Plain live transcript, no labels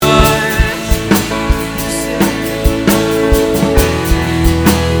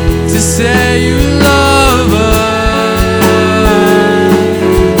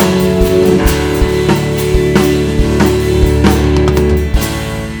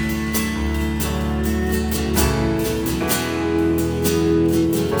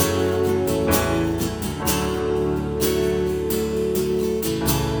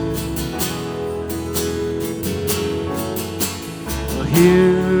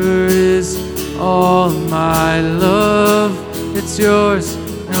all my love. It's yours,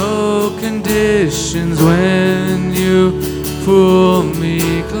 no conditions when you pull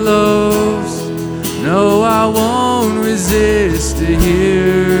me close. No, I won't resist.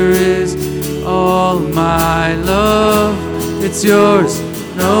 Here is all my love. It's yours,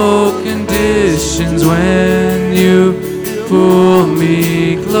 no conditions when you pull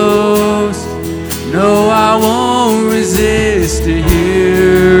me close. No, I won't resist.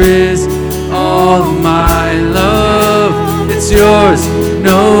 Here is all my love. It's yours,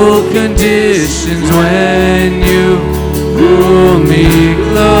 no conditions when you pull me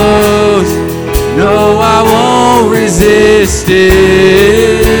close. No, I won't resist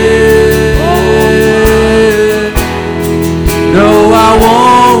it. No, I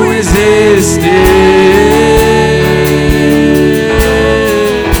won't resist it.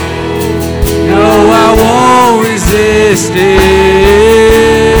 No, I won't resist it.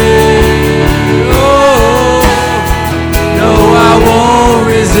 Oh, no, I won't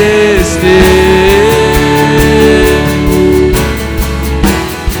resist it.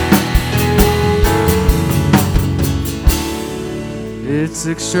 It's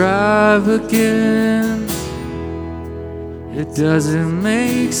extravagant. It doesn't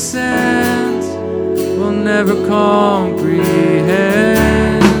make sense. We'll never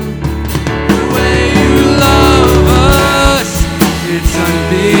comprehend the way you love us. It's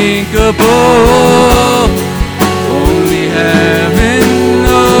unthinkable. Only heaven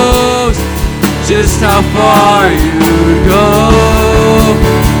knows just how far you'd go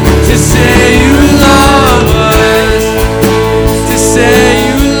to say you love us. To say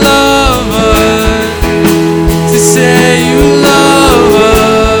you love us. To say you love us.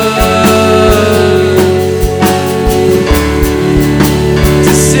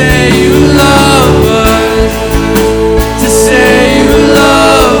 To say you love us. To say you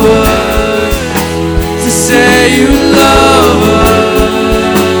love us. To say you love us.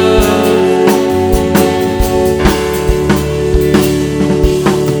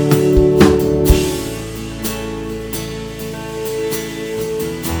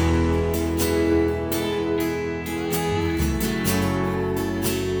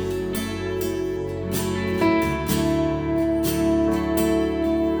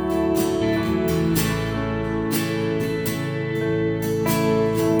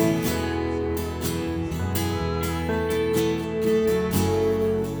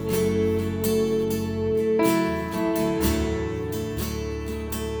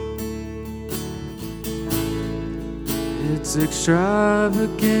 It's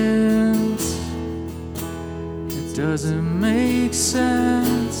extravagant. It doesn't make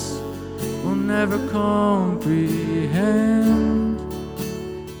sense. We'll never comprehend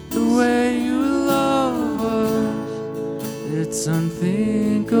the way you love us. It's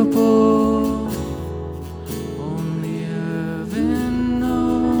unthinkable. Only heaven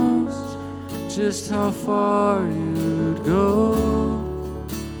knows just how far you'd go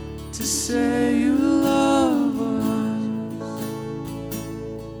to say you love us.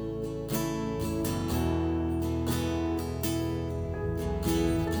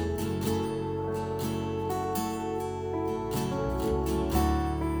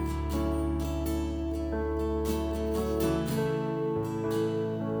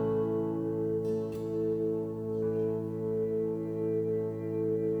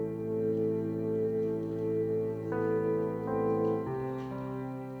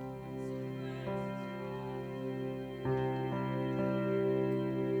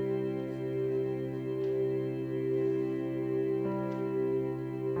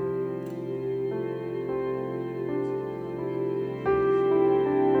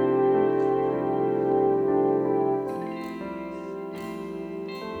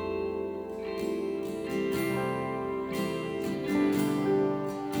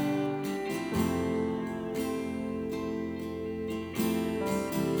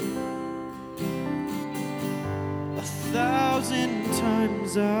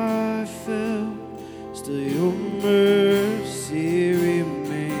 Times I fell, still your mercy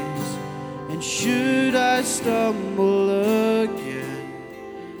remains. And should I stumble again,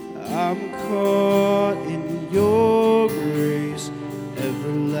 I'm caught in your grace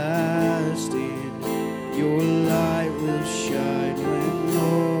everlasting. Your light will shine when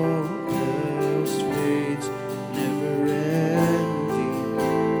all else fades, never ending.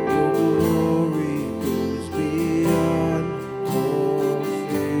 Your glory goes beyond all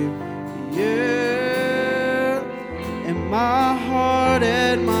fame. Yeah, and my heart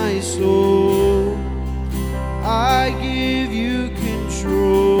and my soul, I give you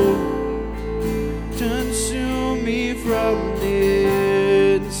control. Consume me from the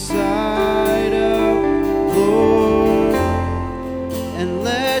inside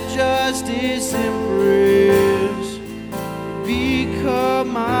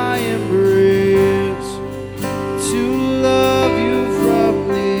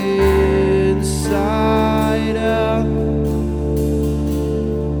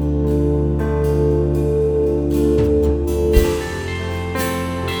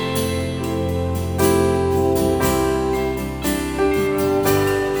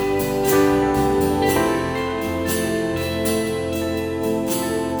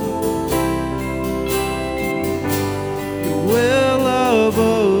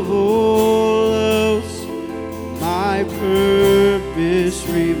darkness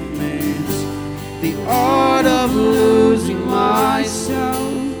remains. The art of losing myself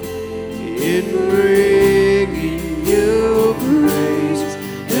in bringing you praise.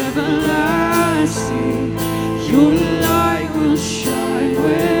 Everlasting, your light will shine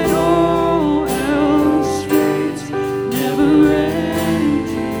when all else fades. Never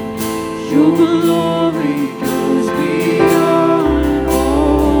ending, your glory goes beyond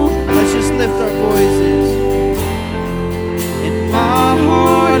all. Let's just lift our voices. In my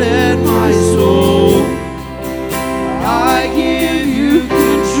heart and my soul, I give you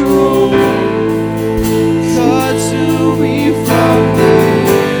control. Consume me from the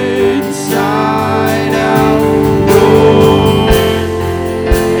inside out, Lord,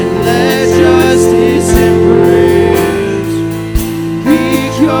 and let justice and praise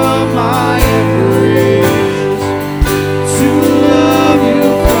become my embrace. To love you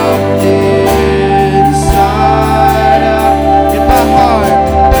from the inside out.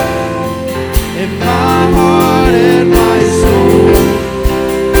 In my heart and my soul,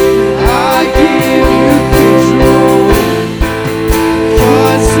 I give you control.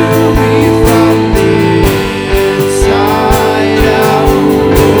 Consume me from the inside out,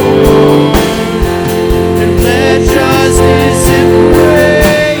 Lord, and let justice and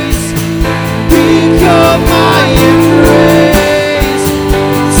praise become my embrace.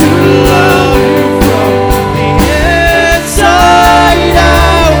 To love you from the inside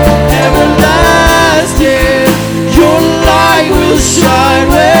out, everlasting. Your light will shine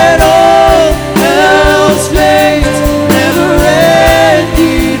when all else fades. Never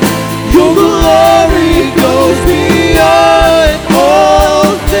ending, your glory goes beyond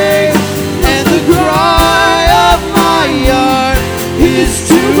all things. And the cry of my heart is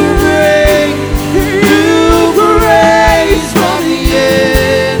to bring you grace from the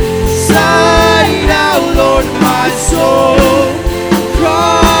inside out. Lord, my soul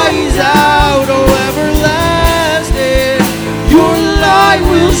cries out, oh everlasting. Your light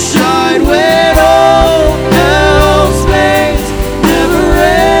will shine when all else fades. Never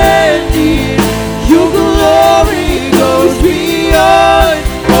ending, your glory goes beyond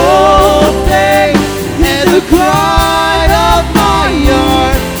all things. And the cry of my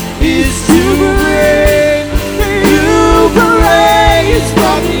heart is to bring you praise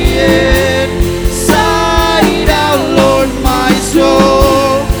from the inside out. Lord, my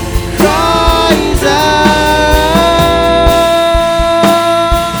soul cries out.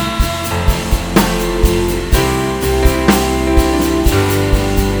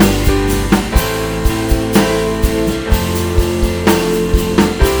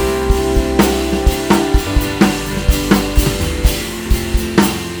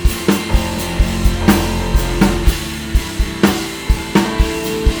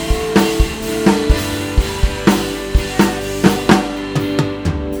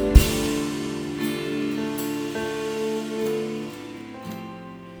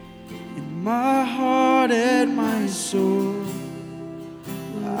 In my heart and my soul,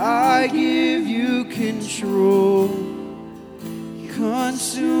 I give you control.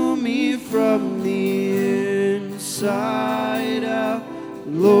 Consume me from the inside out,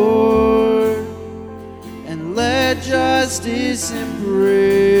 Lord, and let justice and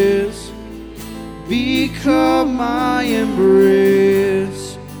praise become my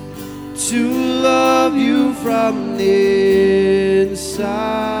embrace. To love you from the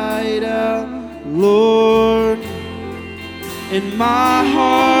inside out, Lord. In my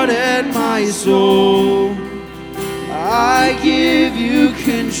heart and my soul, I give you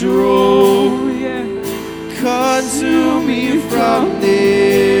control. Consume me from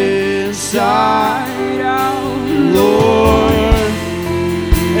the inside out, Lord,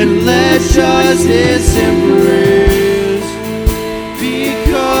 and let justice and praise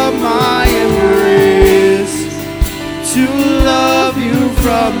become my embrace. To love you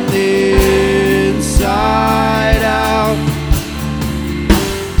from the inside out.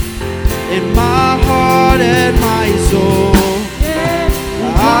 In my heart and my soul,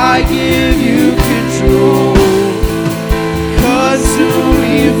 I give you control. Consume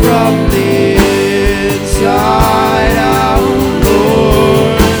me from the inside out,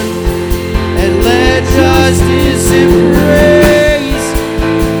 Lord, and let justice and praise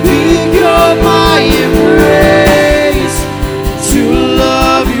become my embrace. To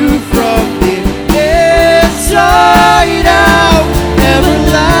love you from the inside out,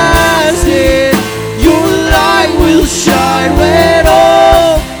 everlasting. Your light will shine when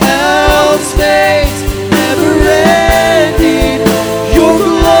all else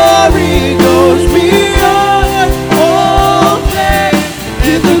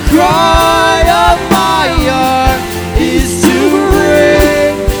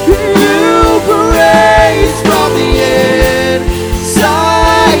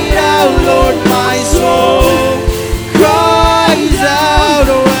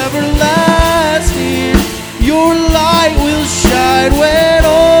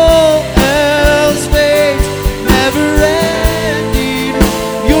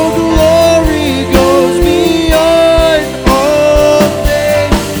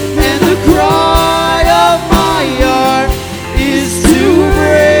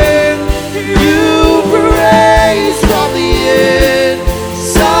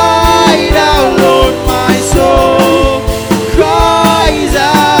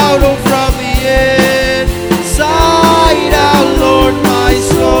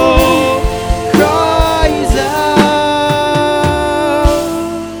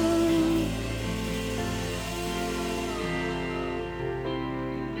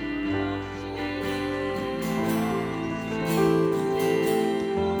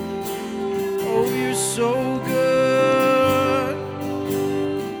so good.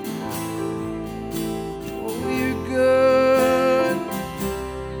 Oh, you're good.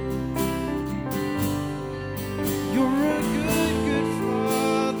 You're a good, good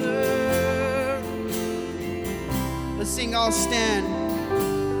Father. Let's sing, I'll stand.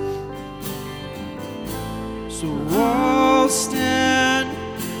 So I'll stand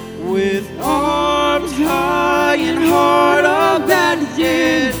with arms high and heart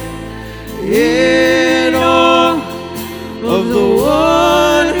abandoned in awe of the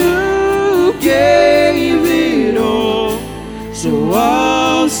one who gave it all. So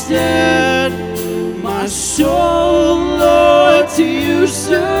I'll stand, my soul, Lord, to you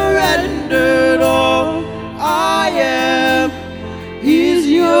surrendered. All I am is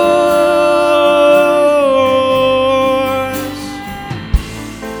yours.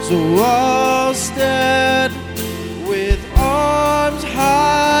 So I'll stand with arms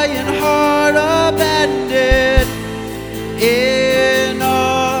high and heart abandoned in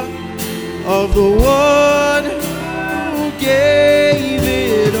awe of the one who gave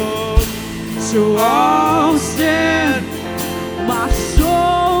it all. So I'll stand, my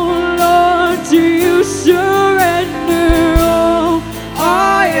soul, Lord, to you surrender. All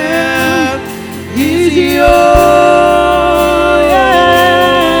I am is yours.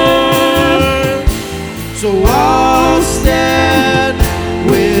 So I'll stand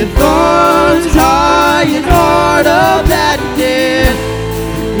with arms high and heart abandoned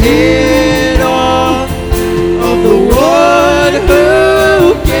in awe of the one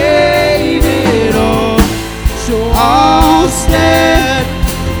who gave it all. So I'll stand,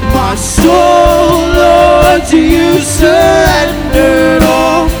 my soul, Lord, to you surrendered.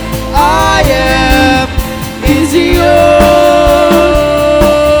 All I am is yours.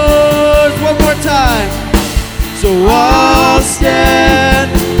 One more time. So I'll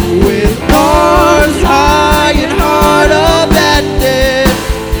stand with arms high and heart abandoned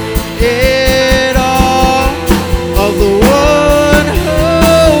in awe of the one who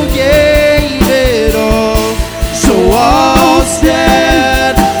gave it all. So I'll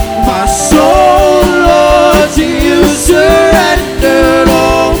stand, my soul, Lord, to you surrendered.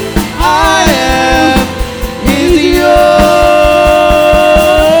 All I am is yours.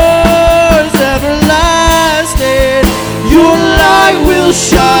 Everlasting, your light will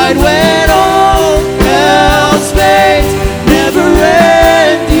shine when all else fades. Never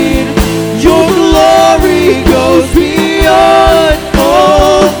ending, your glory goes beyond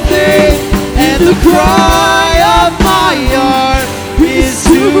all things. And the cry of my heart is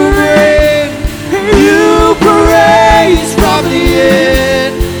to bring you praise from the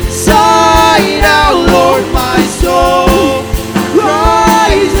inside out. Lord, my soul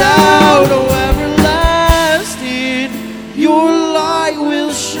cries out. Oh, everlasting, your light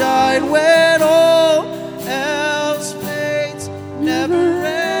will shine when all else fades. Never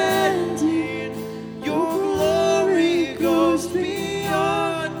ending, your glory goes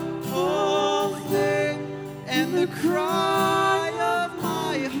beyond all things. And the cry of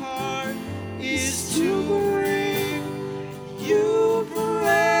my heart is to bring you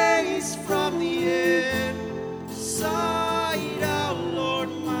praise from the inside out. Lord,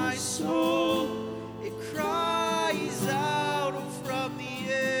 my soul, it cries out from the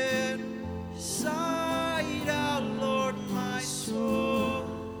inside out. Lord, my soul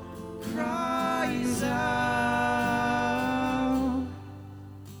cries out.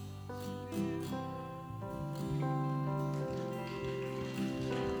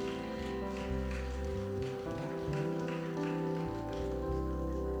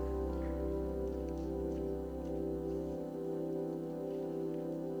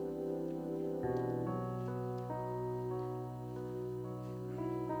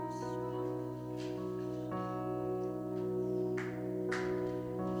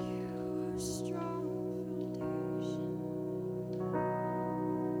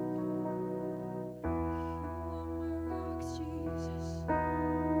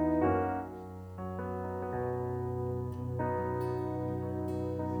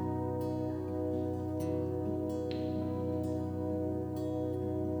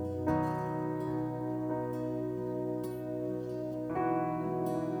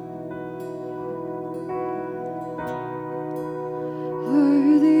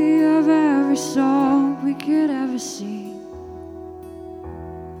 Worthy of every song we could ever sing,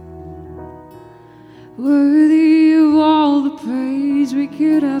 worthy of all the praise we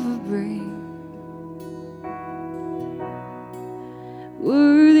could ever bring,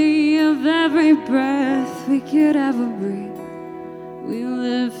 worthy of every breath we could ever breathe. We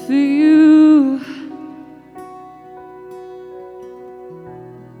live for you.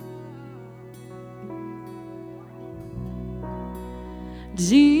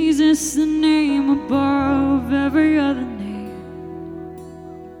 Jesus, the name above every other name.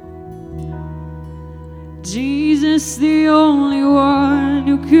 Jesus, the only one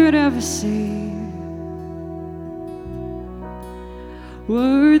who could ever save.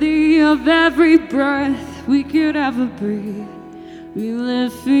 Worthy of every breath we could ever breathe. We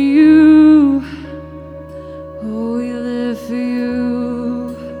live for you. Oh, we live for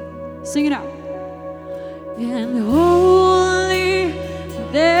you. Sing it out. And holy,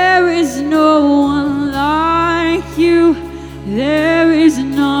 there is no one like you. There is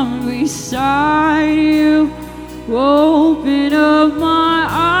none beside you. Open up my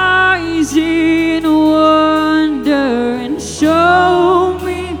eyes in wonder and show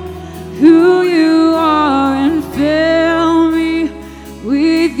me who you are, and fill me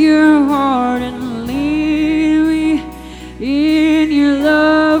with your heart and lead me in your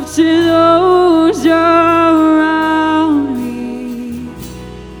love to those around me.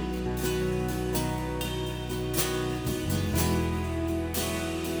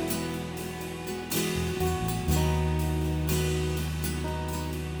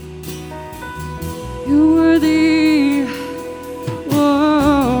 You're worthy,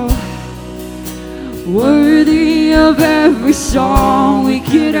 whoa, worthy of every song we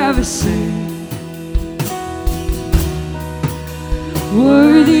could ever sing.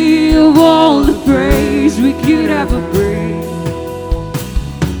 Worthy of all the praise we could ever bring.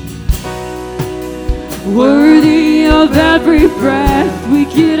 Worthy of every breath we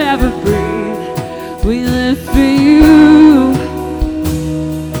could ever breathe. We live for you.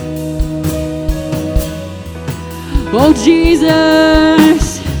 Oh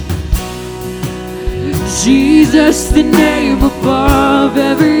Jesus, Jesus, the name above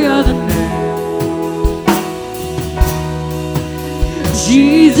every other name.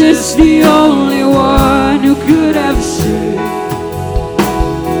 Jesus, the only one who could ever save.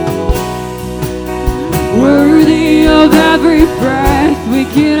 Worthy of every breath we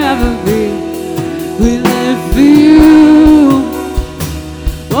could ever breathe. We live for you.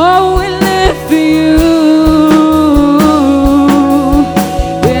 Oh, we live for you.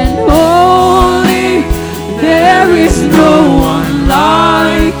 And holy, there is no one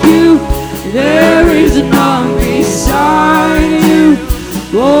like you. There is none beside you.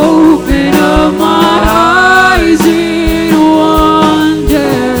 Open up my eyes in wonder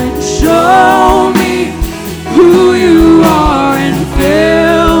and show me who you are, and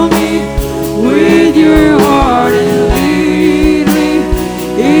fill me with your heart and lead me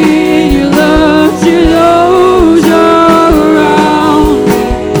in your love to those around me.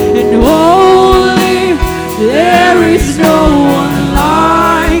 And holy, there is no one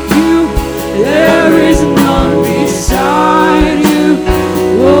like you. There is none beside you.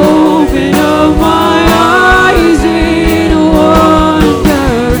 Open up my eyes in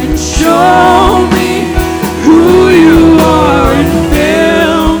wonder and show me who you are, and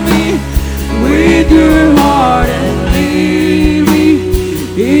fill me with your heart and lead me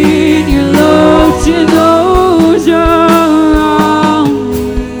in your love to those around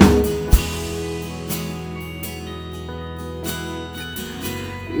me.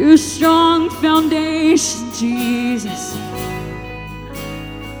 Your strong foundation, Jesus.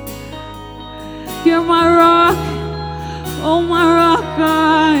 You're my rock, oh my rock,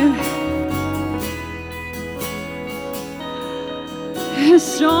 God. A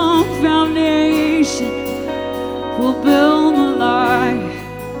strong foundation will build my life.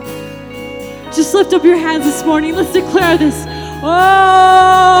 Just lift up your hands this morning. Let's declare this.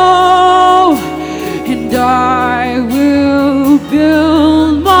 Oh, and I will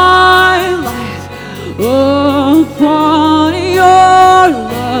build my life upon your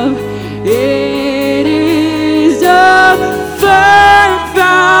love. It is a firm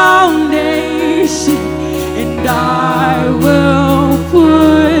foundation, and I will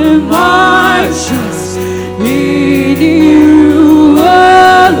put my trust in you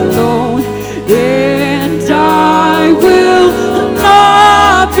alone, and I will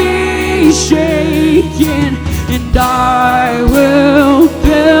not be shaken, and I will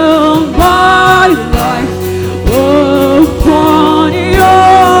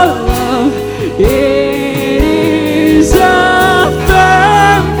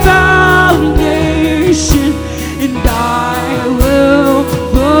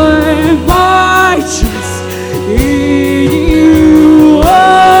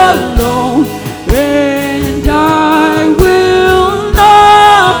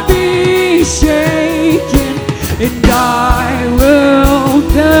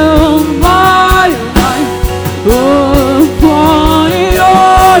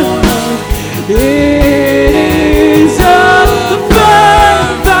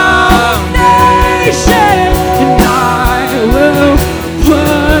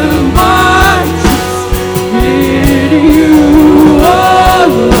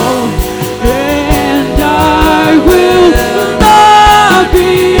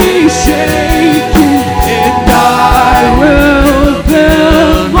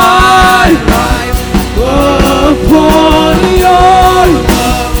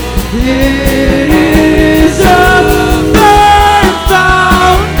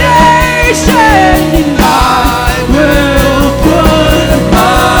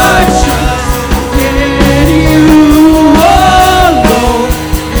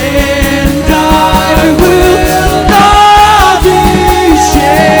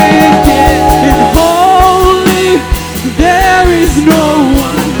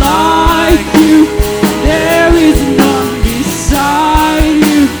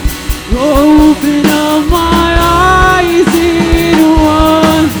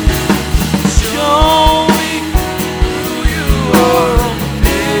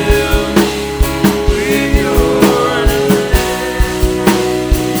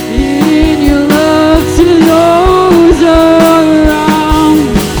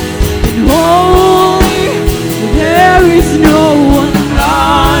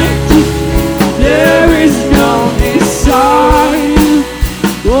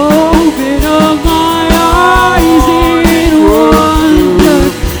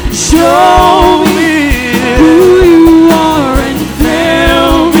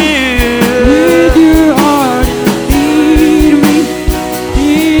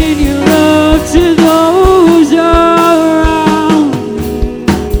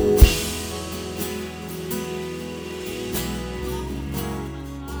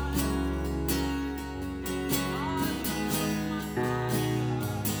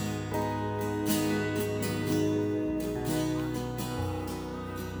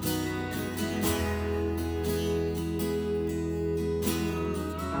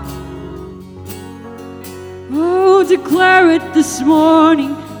declare it this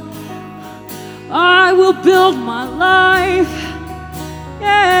morning. I will build my life,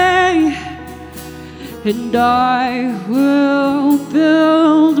 yeah, and I will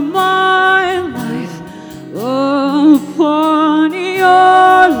build my life upon your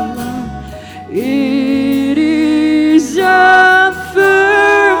love. It is a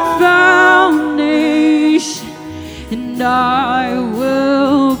firm foundation, and I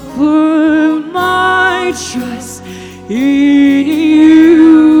will put my trust in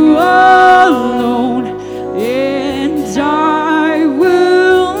you alone, and I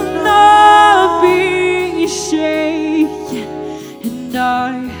will not be shaken, and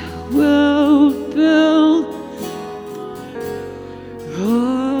I will build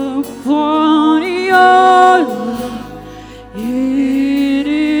upon your love. It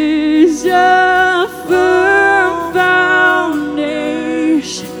is a firm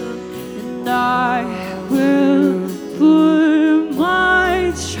foundation, and I will put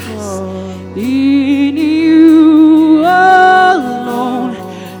my trust in you alone,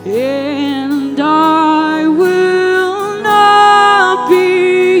 and I will not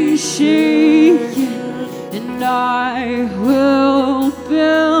be shaken, and I will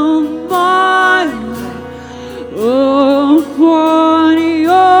build my life upon your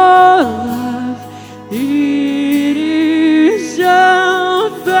love. It is a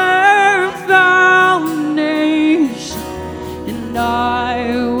firm foundation, and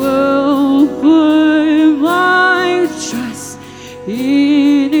I will put my trust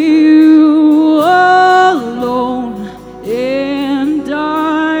in you alone, and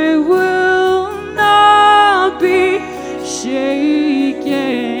I will not be shaken.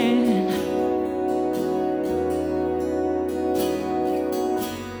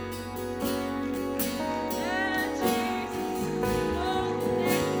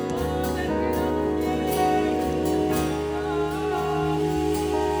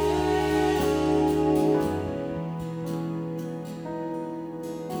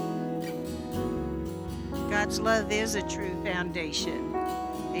 God's love is a true foundation.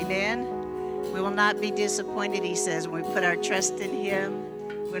 Amen. We will not be disappointed, he says, when we put our trust in him,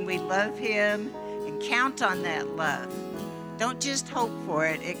 when we love him, and count on that love. Don't just hope for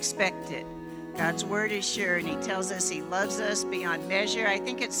it, expect it. God's word is sure, and he tells us he loves us beyond measure. I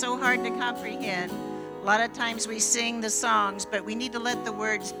think it's so hard to comprehend. A lot of times we sing the songs, but we need to let the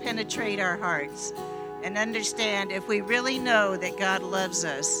words penetrate our hearts and understand if we really know that God loves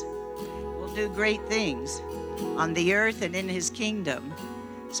us, we'll do great things on the earth and in his kingdom.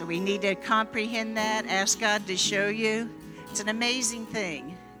 So we need to comprehend that, ask God to show you. It's an amazing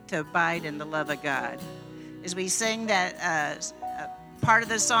thing to abide in the love of God. As we sang that part of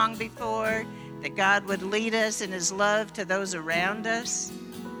the song before, that God would lead us in his love to those around us.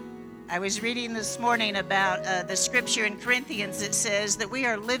 I was reading this morning about the scripture in Corinthians that says that we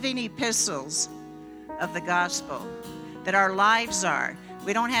are living epistles of the gospel, that our lives are.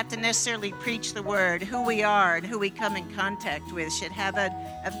 We don't have to necessarily preach the word. Who we are and who we come in contact with should have an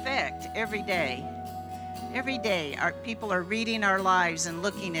effect every day. Every day, our people are reading our lives and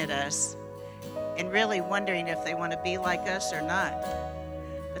looking at us and really wondering if they want to be like us or not.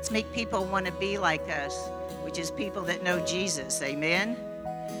 Let's make people want to be like us, which is people that know Jesus. Amen?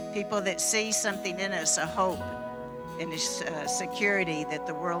 People that see something in us, a hope and a security that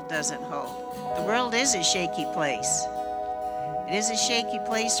the world doesn't hold. The world is a shaky place. It is a shaky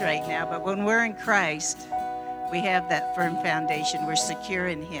place right now, but when we're in Christ, we have that firm foundation. We're secure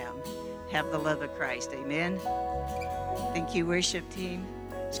in him, have the love of Christ. Amen? Thank you, worship team.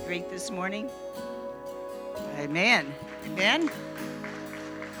 It's great this morning. Amen. Amen.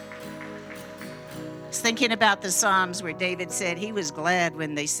 I was thinking about the Psalms where David said he was glad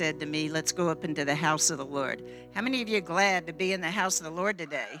when they said to me, let's go up into the house of the Lord. How many of you are glad to be in the house of the Lord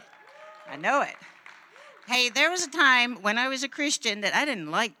today? I know it. Hey, there was a time when I was a Christian that I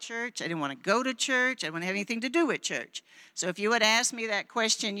didn't like church. I didn't want to go to church. I didn't want to have anything to do with church. So if you had asked me that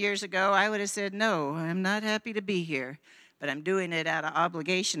question years ago, I would have said, no, I'm not happy to be here. But I'm doing it out of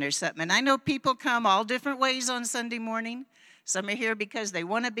obligation or something. And I know people come all different ways on Sunday morning. Some are here because they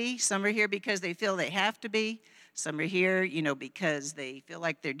want to be. Some are here because they feel they have to be. Some are here, because they feel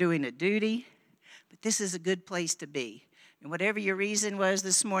like they're doing a duty. But this is a good place to be. And whatever your reason was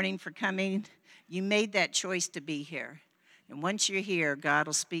this morning for coming, you made that choice to be here. And once you're here, God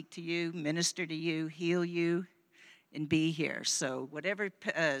will speak to you, minister to you, heal you, and be here. So whatever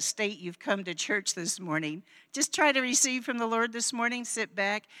state you've come to church this morning, just try to receive from the Lord this morning. Sit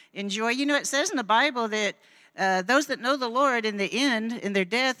back, enjoy. It says in the Bible that those that know the Lord in the end, in their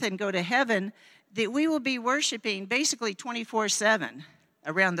death and go to heaven, that we will be worshiping basically 24/7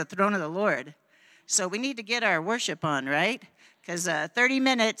 around the throne of the Lord. So we need to get our worship on, right? Because 30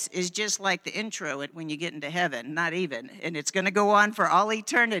 minutes is just like the intro when you get into heaven, not even. And it's going to go on for all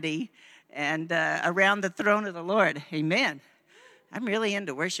eternity and around the throne of the Lord. Amen. I'm really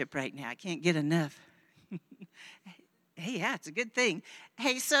into worship right now. I can't get enough. Hey, yeah, it's a good thing.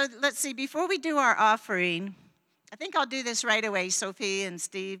 Hey, so let's see. Before we do our offering, I think I'll do this right away. Sophie and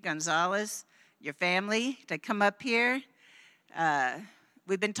Steve Gonzalez, your family, to come up here.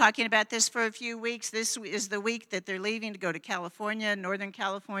 We've been talking about this for a few weeks. This is the week that they're leaving to go to California, Northern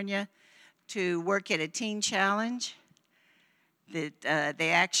California, to work at a teen challenge that they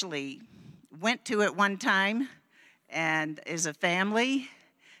actually went to at one time and as a family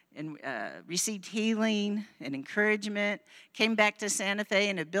and received healing and encouragement, came back to Santa Fe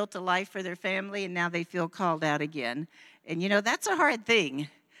and have built a life for their family, and now they feel called out again. And, you know, that's a hard thing,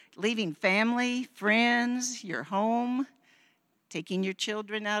 leaving family, friends, your home, taking your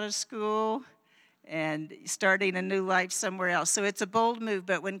children out of school, and starting a new life somewhere else. So it's a bold move,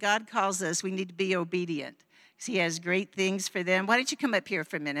 but when God calls us, we need to be obedient, because He has great things for them. Why don't you come up here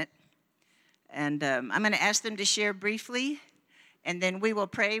for a minute? And I'm going to ask them to share briefly, and then we will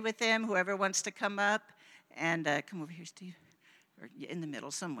pray with them, whoever wants to come up. And come over here, Steve, or in the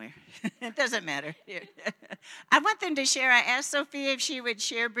middle somewhere. It doesn't matter. Here. I want them to share. I asked Sophia if she would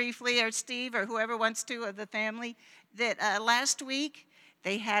share briefly, or Steve, or whoever wants to, of the family, that last week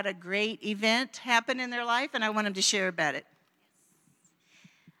they had a great event happen in their life, and I want them to share about it.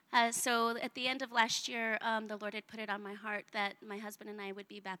 So at the end of last year, the Lord had put it on my heart that my husband and I would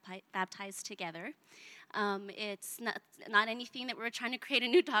be baptized together. It's not anything that we're trying to create a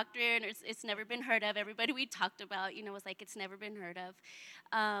new doctrine, or it's never been heard of. Everybody we talked about, you know, was like, it's never been heard of.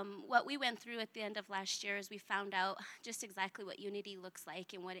 What we went through at the end of last year is we found out just exactly what unity looks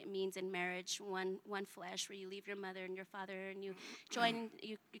like and what it means in marriage, one flesh, where you leave your mother and your father and you join,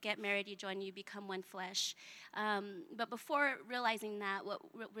 you get married, you join, you become one flesh. But before realizing that, what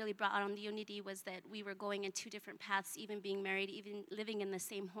really brought on the unity was that we were going in two different paths, even being married, even living in the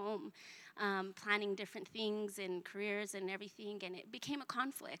same home, planning different things and careers and everything, and it became a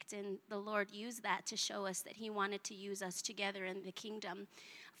conflict. And the Lord used that to show us that He wanted to use us together in the kingdom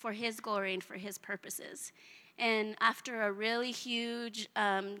for His glory and for His purposes. And after a really huge,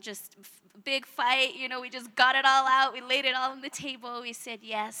 big fight, you know, we just got it all out. We laid it all on the table. We said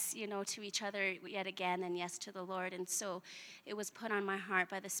yes, you know, to each other yet again, and yes to the Lord. And so it was put on my heart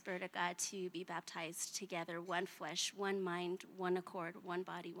by the Spirit of God to be baptized together, one flesh, one mind, one accord, one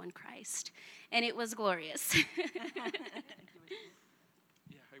body, one Christ. And it was glorious. Yeah,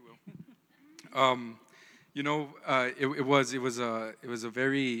 I will. You know, it was a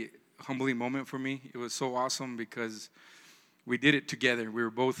very humbling moment for me. It was so awesome because we did it together. We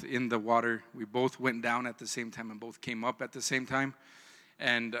were both in the water. We both went down at the same time and both came up at the same time.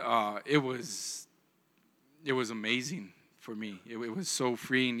 And it was amazing for me. It was so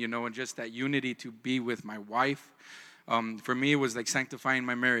freeing, you know, and just that unity to be with my wife. For me, it was like sanctifying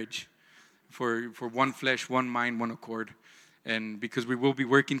my marriage for one flesh, one mind, one accord. And because we will be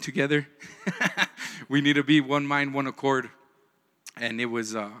working together, we need to be one mind, one accord. And it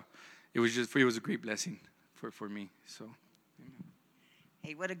was a great blessing for me. So, amen.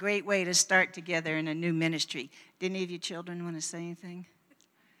 Hey, what a great way to start together in a new ministry. Did any of you children want to say anything?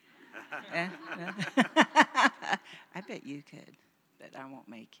 Yeah? I bet you could, but I won't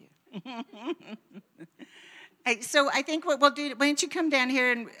make you. Hey, so I think what we'll do, why don't you come down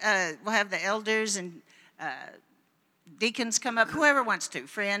here and we'll have the elders and deacons come up, whoever wants to,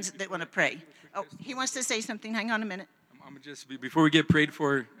 friends that want to pray. Oh, he wants to say something. Hang on a minute. I'm just, before we get prayed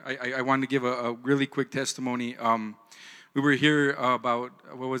for, I wanted to give a really quick testimony. We were here about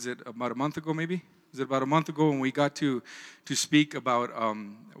a month ago maybe? Was it about a month ago when we got to speak about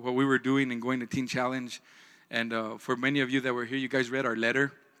what we were doing and going to Teen Challenge? And for many of you that were here, you guys read our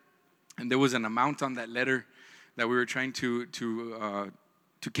letter. And there was an amount on that letter that we were trying to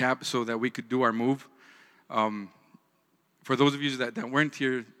cap so that we could do our move. For those of you that weren't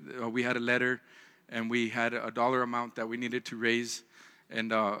here, we had a letter and we had a dollar amount that we needed to raise.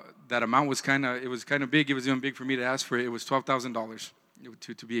 And that amount was kind of big. It was even big for me to ask for it. It was $12,000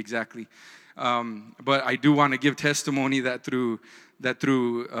 to be exactly. But I do want to give testimony that through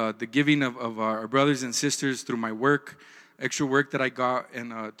the giving of our brothers and sisters, through my work, extra work that I got,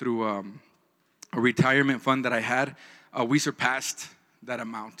 and through a retirement fund that I had, we surpassed that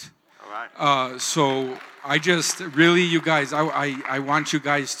amount. All right. So I just really, you guys, I want you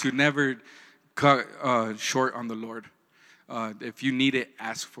guys to never cut short on the Lord. If you need it,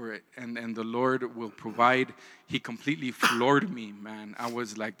 ask for it, and the Lord will provide. He completely floored me, man. I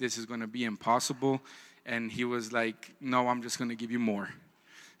was like, this is going to be impossible, and He was like, no, I'm just going to give you more.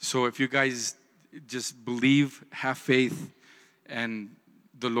 So if you guys just believe, have faith, and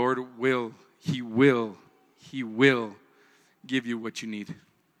the Lord He will give you what you need.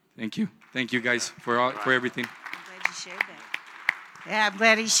 Thank you. Thank you guys for everything. I'm glad you shared that. Yeah, I'm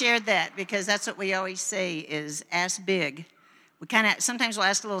glad he shared that, because that's what we always say is ask big. We kind of sometimes we'll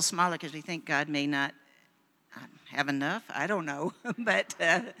ask a little smaller because we think God may not have enough. I don't know. But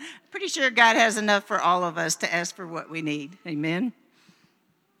pretty sure God has enough for all of us to ask for what we need. Amen.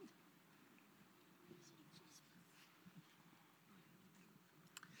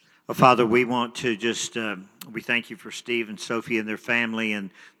 Well, Father, we want to just, we thank you for Steve and Sophie and their family and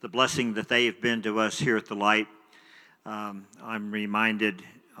the blessing that they have been to us here at the Light. I'm reminded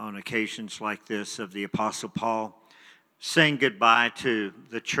on occasions like this of the Apostle Paul saying goodbye to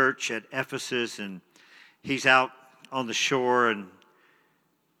the church at Ephesus, and he's out on the shore and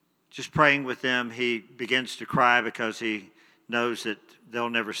just praying with them. He begins to cry because he knows that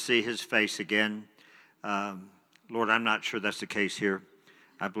they'll never see his face again. Lord, I'm not sure that's the case here.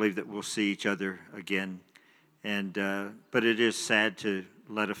 I believe that we'll see each other again. But it is sad to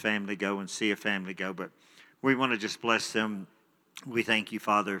let a family go and see a family go. But we want to just bless them. We thank you,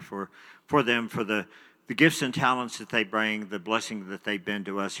 Father, for them, for the gifts and talents that they bring, the blessing that they've been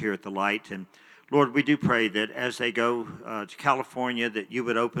to us here at the Light. And Lord, we do pray that as they go to California, that you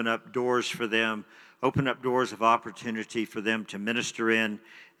would open up doors for them, open up doors of opportunity for them to minister in,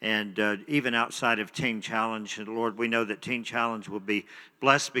 and even outside of Teen Challenge. And Lord, we know that Teen Challenge will be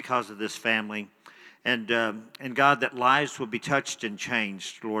blessed because of this family. And God, that lives will be touched and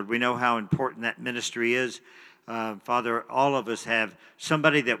changed. Lord, we know how important that ministry is. Father, all of us have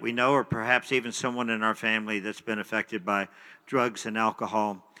somebody that we know, or perhaps even someone in our family that's been affected by drugs and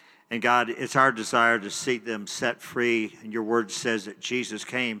alcohol. And God, it's our desire to see them set free. And your word says that Jesus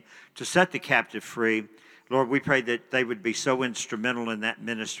came to set the captive free. Lord, we pray that they would be so instrumental in that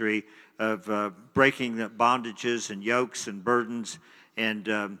ministry of breaking the bondages and yokes and burdens,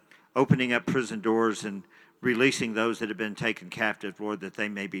 and opening up prison doors and releasing those that have been taken captive, Lord, that they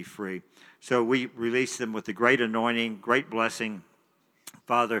may be free. So we release them with a great anointing, great blessing.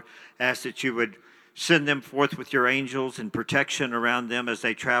 Father, ask that you would send them forth with your angels and protection around them as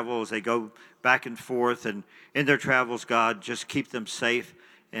they travel, as they go back and forth. And in their travels, God, just keep them safe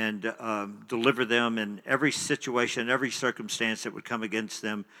and deliver them in every situation, every circumstance that would come against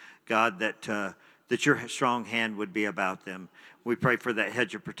them. God, that your strong hand would be about them. We pray for that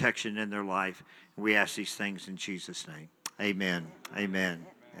hedge of protection in their life. We ask these things in Jesus' name. Amen. Amen.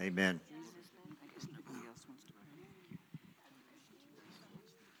 Amen.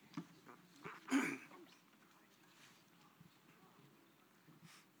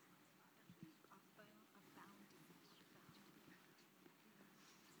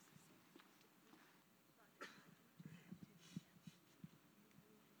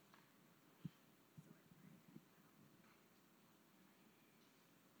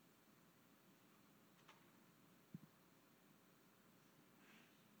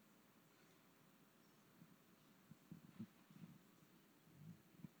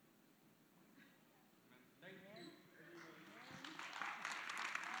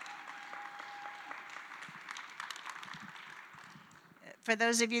 For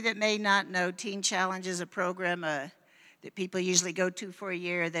those of you that may not know, Teen Challenge is a program that people usually go to for a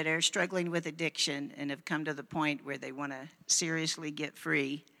year that are struggling with addiction and have come to the point where they want to seriously get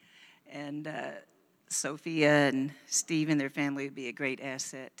free. And Sophia and Steve and their family would be a great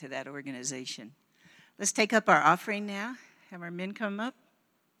asset to that organization. Let's take up our offering now. Have our men come up.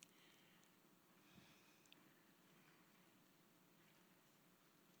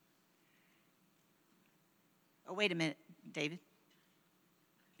 Oh, wait a minute, David.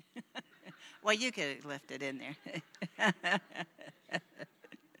 Well, you could have left it in there.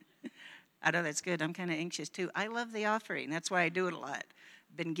 I know that's good. I'm kind of anxious, too. I love the offering. That's why I do it a lot.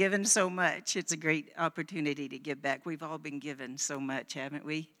 Been given so much. It's a great opportunity to give back. We've all been given so much, haven't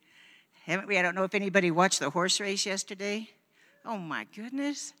we? Haven't we? I don't know if anybody watched the horse race yesterday. Oh, my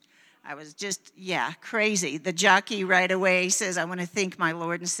goodness. I was just, crazy. The jockey right away says, I want to thank my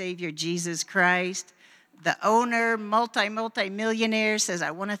Lord and Savior, Jesus Christ. The owner, multi-millionaire, says,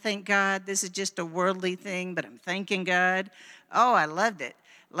 I want to thank God. This is just a worldly thing, but I'm thanking God. Oh, I loved it.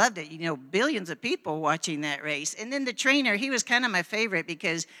 Loved it. You know, billions of people watching that race. And then the trainer, he was kind of my favorite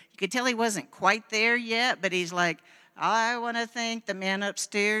because you could tell he wasn't quite there yet, but he's like, I want to thank the man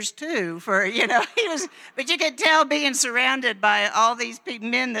upstairs, too, for, he was, but you could tell being surrounded by all these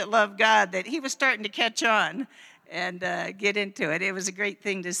men that love God that he was starting to catch on and get into it. It was a great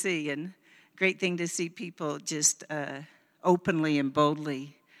thing to see, and great thing to see people just openly and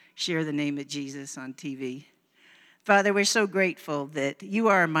boldly share the name of Jesus on TV. Father, we're so grateful that you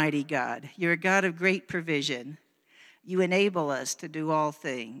are a mighty God. You're a God of great provision. You enable us to do all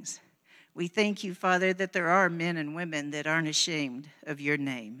things. We thank you, Father, that there are men and women that aren't ashamed of your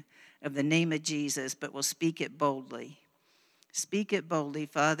name, of the name of Jesus, but will speak it boldly. Speak it boldly,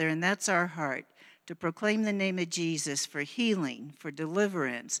 Father, and that's our heart, to proclaim the name of Jesus for healing, for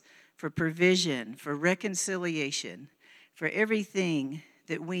deliverance, for provision, for reconciliation, for everything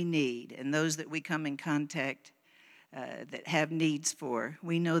that we need and those that we come in contact that have needs for.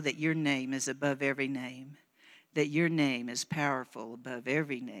 We know that your name is above every name, that your name is powerful above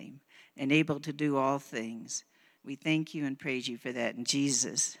every name and able to do all things. We thank you and praise you for that in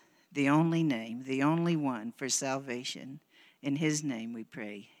Jesus, the only name, the only one for salvation. In his name we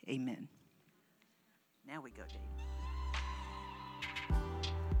pray. Amen. Now we go, Dave.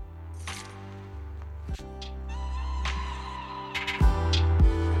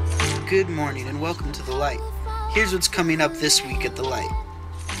 Good morning and welcome to The Light. Here's what's coming up this week at The Light.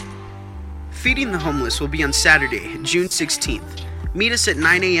 Feeding the Homeless will be on Saturday, June 16th. Meet us at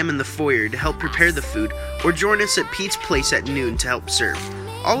 9 a.m. in the foyer to help prepare the food, or join us at Pete's Place at noon to help serve.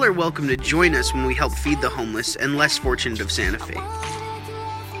 All are welcome to join us when we help feed the homeless and less fortunate of Santa Fe.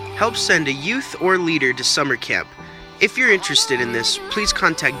 Help send a youth or leader to summer camp. If you're interested in this, please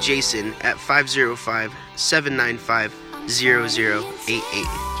contact Jason at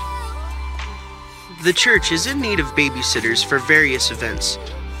 505-795-0088. The church is in need of babysitters for various events.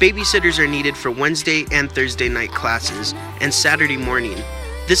 Babysitters are needed for Wednesday and Thursday night classes and Saturday morning.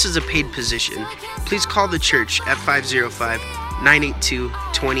 This is a paid position. Please call the church at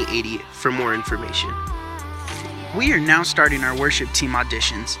 505-982-2080 for more information. We are now starting our worship team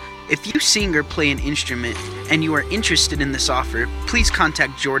auditions. If you sing or play an instrument and you are interested in this offer, please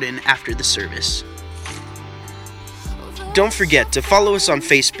contact Jordan after the service. Don't forget to follow us on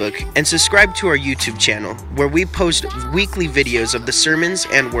Facebook and subscribe to our YouTube channel, where we post weekly videos of the sermons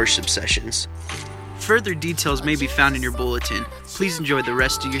and worship sessions. Further details may be found in your bulletin. Please enjoy the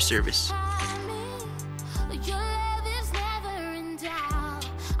rest of your service.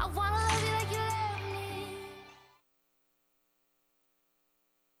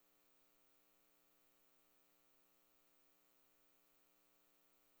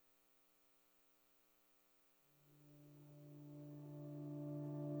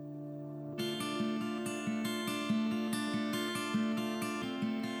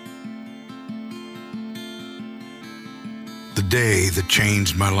 The day that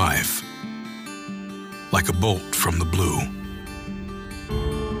changed my life, like a bolt from the blue.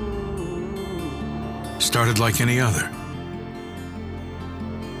 Started like any other.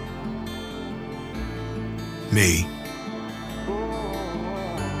 Me,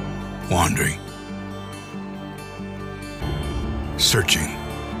 wandering, searching,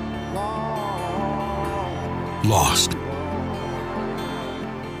 lost,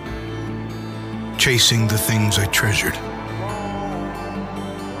 chasing the things I treasured,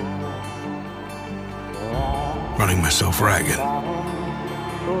 running myself ragged.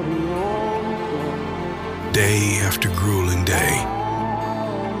 Day after grueling day.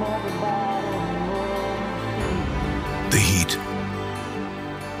 The heat.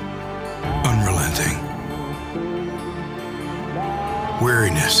 Unrelenting.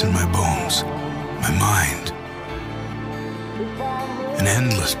 Weariness in my bones, my mind. An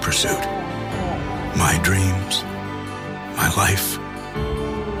endless pursuit. My dreams, my life,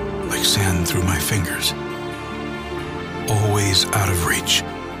 like sand through my fingers. Always out of reach.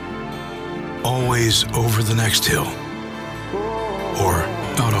 Always over the next hill. Or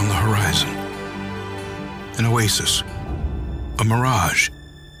out on the horizon. An oasis. A mirage.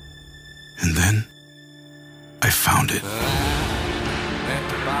 And then I found it. At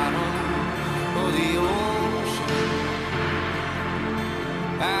the bottom of the ocean.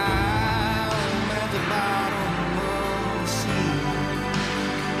 I'm at the bottom of the sea.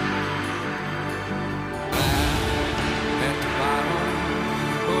 At the bottom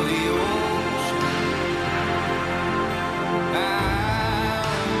of the ocean.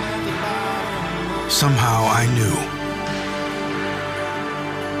 I'm at the bottom of Somehow I knew.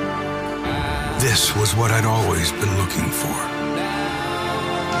 This was what I'd always been looking for.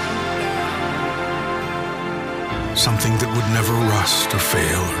 Something that would never rust or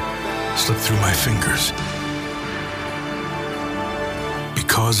fail or slip through my fingers.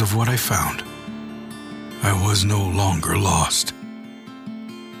 Because of what I found, I was no longer lost.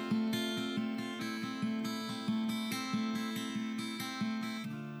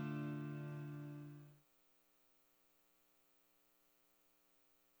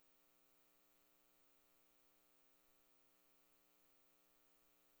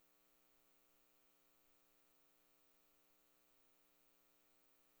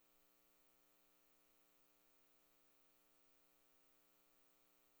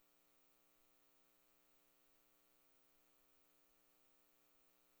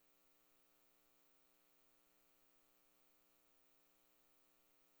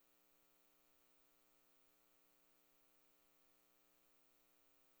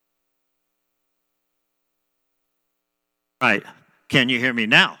 All right. Can you hear me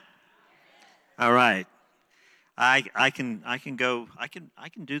now? All right. I can go. I can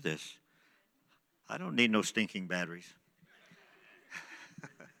do this. I don't need no stinking batteries.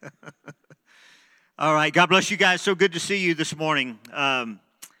 All right. God bless you guys. So good to see you this morning.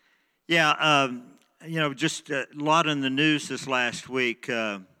 Just a lot in the news this last week.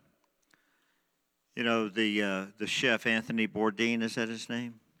 The chef Anthony Bourdain, is that his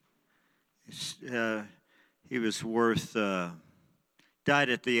name? He was died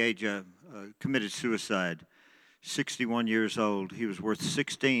at the age of, committed suicide, 61 years old. He was worth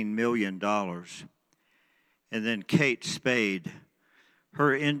 $16 million. And then Kate Spade,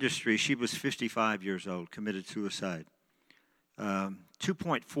 her industry, she was 55 years old, committed suicide.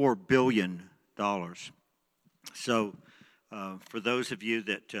 $2.4 billion. So for those of you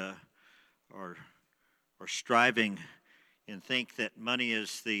that are striving and think that money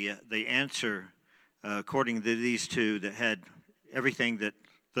is the answer, according to these two that had everything that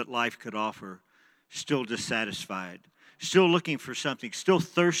life could offer, still dissatisfied, still looking for something, still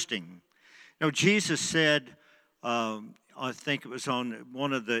thirsting. Jesus said, I think it was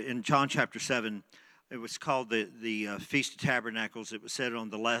in John chapter 7, it was called the Feast of Tabernacles. It was said on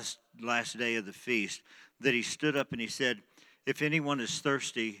the last day of the feast that he stood up and he said, if anyone is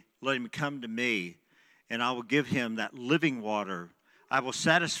thirsty, let him come to me, and I will give him that living water. I will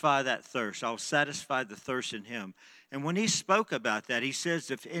satisfy that thirst. I will satisfy the thirst in him. And when he spoke about that, he says,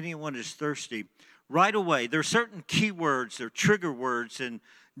 if anyone is thirsty, right away, there are certain key words, there are trigger words in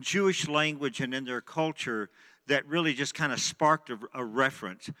Jewish language and in their culture that really just kind of sparked a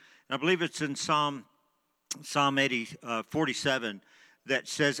reference. And I believe it's in Psalm 47 that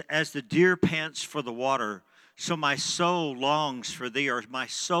says, as the deer pants for the water, so my soul longs for thee, or my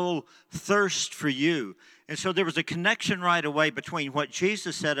soul thirsts for you. And so there was a connection right away between what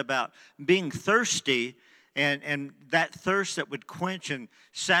Jesus said about being thirsty and that thirst that would quench and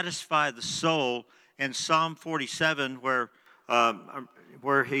satisfy the soul, and Psalm 47 where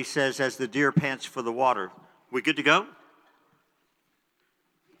he says, as the deer pants for the water. We good to go?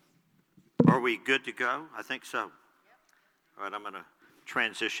 Are we good to go? I think so. All right, I'm going to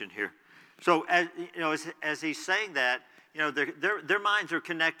transition here. So as he's saying that, their minds are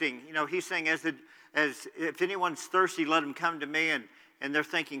connecting. He's saying as if anyone's thirsty, let him come to me, and they're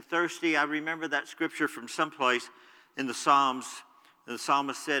thinking thirsty. I remember that scripture from someplace in the Psalms. The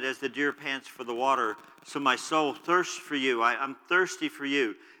psalmist said, as the deer pants for the water, so my soul thirsts for you. I'm thirsty for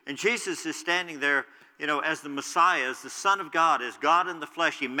you. And Jesus is standing there, as the Messiah, as the Son of God, as God in the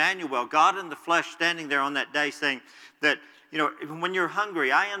flesh, Emmanuel, God in the flesh, standing there on that day saying that, when you're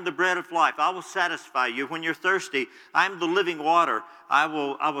hungry, I am the bread of life. I will satisfy you. When you're thirsty, I am the living water. I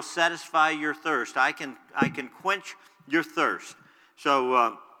will satisfy your thirst. I can quench your thirst.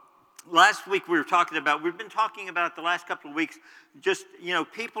 So last week we've been talking about the last couple of weeks, just,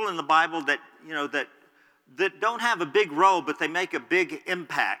 people in the Bible that don't have a big role, but they make a big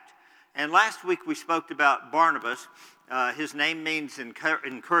impact. And last week we spoke about Barnabas. His name means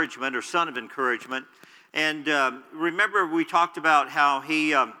encouragement, or son of encouragement. And remember, we talked about how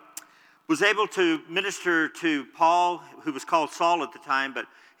he was able to minister to Paul, who was called Saul at the time, but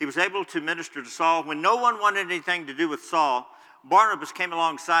he was able to minister to Saul. When no one wanted anything to do with Saul, Barnabas came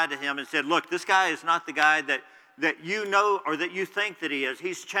alongside of him and said, look, this guy is not the guy that you know or that you think that he is.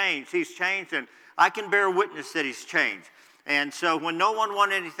 He's changed, and I can bear witness that he's changed. And so when no one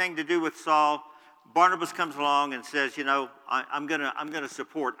wanted anything to do with Saul, Barnabas comes along and says, I'm going to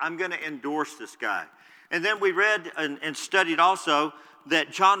support, I'm going to endorse this guy. And then we read and studied also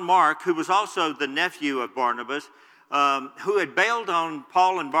that John Mark, who was also the nephew of Barnabas, who had bailed on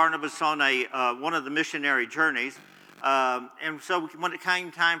Paul and Barnabas on one of the missionary journeys. And so when it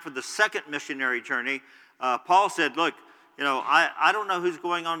came time for the second missionary journey, Paul said, look, I don't know who's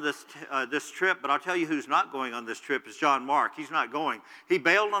going on this trip, but I'll tell you who's not going on this trip is John Mark. He's not going. He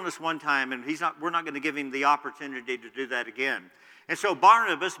bailed on us one time, and we're not going to give him the opportunity to do that again. And so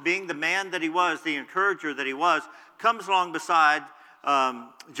Barnabas, being the man that he was, the encourager that he was, comes along beside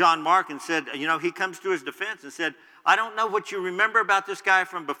John Mark and said, he comes to his defense and said, I don't know what you remember about this guy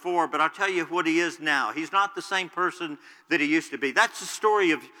from before, but I'll tell you what he is now. He's not the same person that he used to be. That's the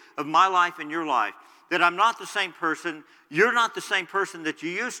story of my life and your life, that I'm not the same person. You're not the same person that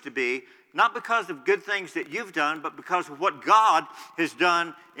you used to be, not because of good things that you've done, but because of what God has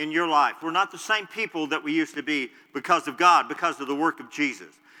done in your life. We're not the same people that we used to be because of God, because of the work of Jesus.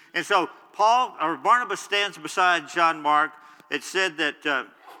 And so Barnabas stands beside John Mark. It said that,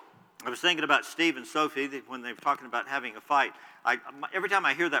 I was thinking about Steve and Sophie when they were talking about having a fight. Every time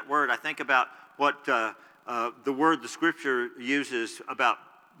I hear that word, I think about what the word the scripture uses about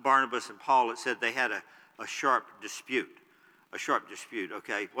Barnabas and Paul. It said they had a sharp dispute. a sharp dispute,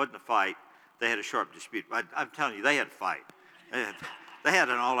 okay? It wasn't a fight. They had a sharp dispute. I'm telling you, they had a fight. They had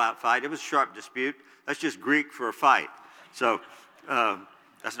an all-out fight. It was a sharp dispute. That's just Greek for a fight. So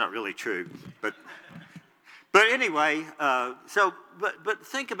that's not really true. But anyway, but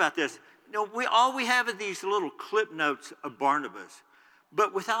think about this. You know, all we have are these little clip notes of Barnabas.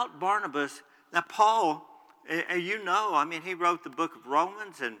 But without Barnabas, now Paul, you know, I mean, he wrote the book of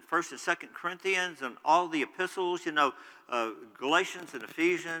Romans and 1st and 2nd Corinthians and all the epistles, you know, Galatians and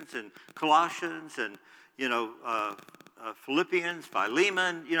Ephesians and Colossians and, you know, Philippians,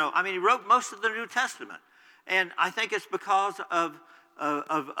 Philemon, you know, I mean, he wrote most of the New Testament. And I think it's because of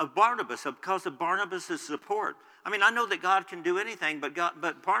Barnabas, because of Barnabas' support. I mean, I know that God can do anything, but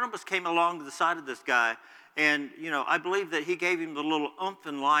Barnabas came along the side of this guy, and, you know, I believe that he gave him the little oomph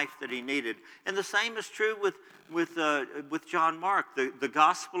in life that he needed. And the same is true with John Mark. The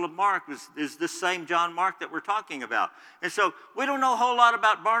Gospel of Mark is this same John Mark that we're talking about. And so we don't know a whole lot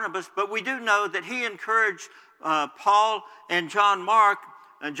about Barnabas, but we do know that he encouraged Paul and John Mark.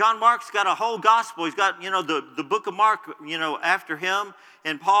 And John Mark's got a whole gospel. He's got, you know, the book of Mark, you know, after him.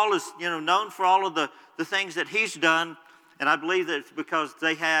 And Paul is, you know, known for all of the things that he's done. And I believe that it's because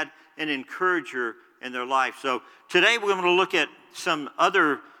they had an encourager in their life. So today we're going to look at some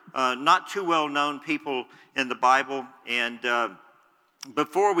other not too well-known people in the Bible. And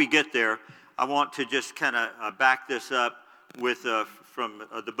before we get there, I want to just kind of back this up with from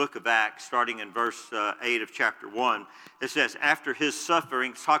the book of Acts, starting in verse 8 of chapter 1. It says, after his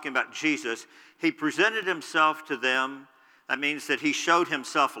sufferings, talking about Jesus, he presented himself to them. That means that he showed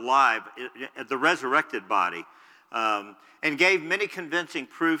himself alive, the resurrected body, and gave many convincing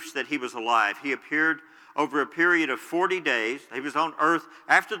proofs that he was alive. He appeared over a period of 40 days. He was on earth.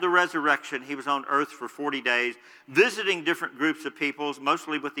 After the resurrection, he was on earth for 40 days, visiting different groups of peoples,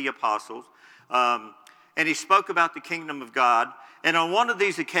 mostly with the apostles. And he spoke about the kingdom of God. And on one of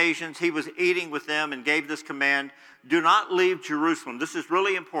these occasions, he was eating with them and gave this command, do not leave Jerusalem. This is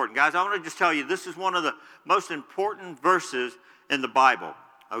really important. Guys, I want to just tell you, this is one of the most important verses in the Bible.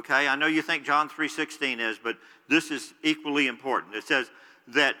 Okay, I know you think John 3:16 is, but this is equally important. It says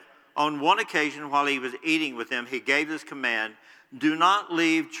that on one occasion while he was eating with them, he gave this command, do not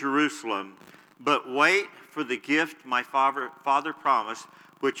leave Jerusalem, but wait for the gift my Father promised,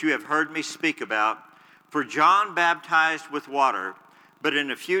 which you have heard me speak about. For John baptized with water, but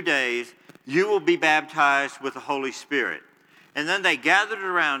in a few days you will be baptized with the Holy Spirit. And then they gathered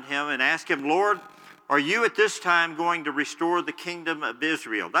around him and asked him, Lord, are you at this time going to restore the kingdom of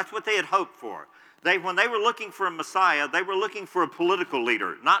Israel? That's what they had hoped for. When they were looking for a Messiah, they were looking for a political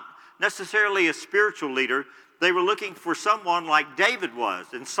leader, not necessarily a spiritual leader. They were looking for someone like David was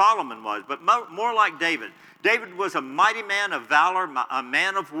and Solomon was, but more like David. David was a mighty man of valor, a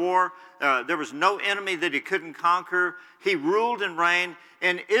man of war. There was no enemy that he couldn't conquer. He ruled and reigned.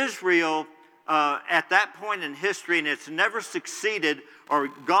 And Israel, at that point in history, and it's never succeeded or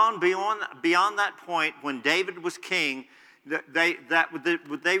gone beyond that point when David was king, they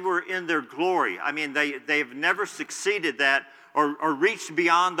were in their glory. I mean, they have never succeeded that or reached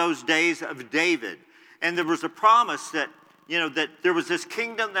beyond those days of David. And there was a promise that, you know, that there was this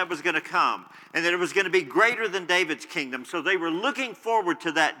kingdom that was going to come and that it was going to be greater than David's kingdom. So they were looking forward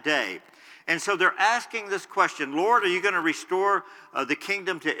to that day. And so they're asking this question, Lord, are you going to restore the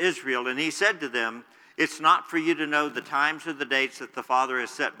kingdom to Israel? And he said to them, it's not for you to know the times or the dates that the Father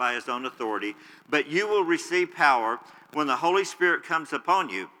has set by his own authority, but you will receive power when the Holy Spirit comes upon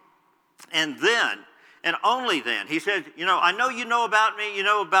you. And then, and only then, he said, you know, I know you know about me, you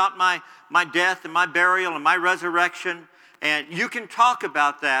know about my death and my burial and my resurrection, and you can talk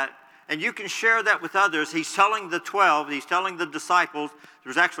about that, and you can share that with others. He's telling the 12, he's telling the disciples,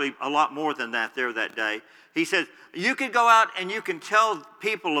 there's actually a lot more than that there that day. He says, you can go out and you can tell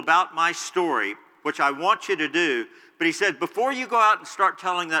people about my story, which I want you to do, but he said, before you go out and start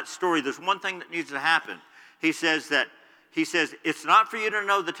telling that story, there's one thing that needs to happen. He says, it's not for you to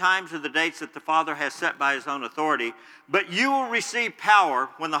know the times or the dates that the Father has set by his own authority, but you will receive power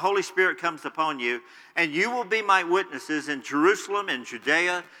when the Holy Spirit comes upon you, and you will be my witnesses in Jerusalem, in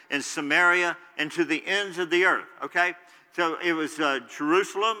Judea, in Samaria, and to the ends of the earth, okay? So it was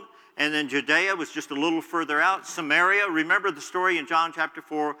Jerusalem, and then Judea was just a little further out. Samaria, remember the story in John chapter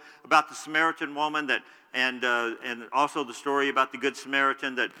 4 about the Samaritan woman and also the story about the Good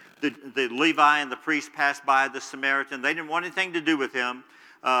Samaritan, that the Levi and the priest passed by the Samaritan. They didn't want anything to do with him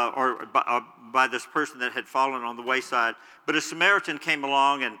or by this person that had fallen on the wayside. But a Samaritan came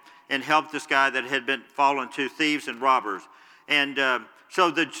along and helped this guy that had been fallen to thieves and robbers. And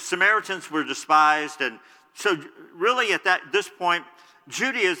so the Samaritans were despised. And so really at this point,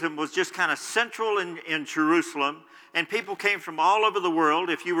 Judaism was just kind of central in Jerusalem, and people came from all over the world.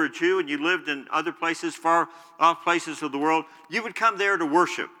 If you were a Jew and you lived in other places, far off places of the world, you would come there to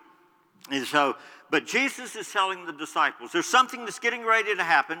worship. And so, but Jesus is telling the disciples, there's something that's getting ready to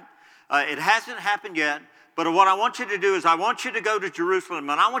happen. It hasn't happened yet, but what I want you to do is I want you to go to Jerusalem,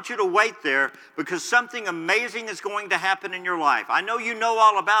 and I want you to wait there because something amazing is going to happen in your life. I know you know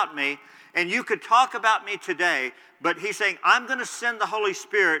all about me, and you could talk about me today, but he's saying, I'm going to send the Holy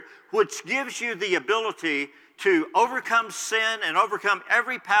Spirit, which gives you the ability to overcome sin and overcome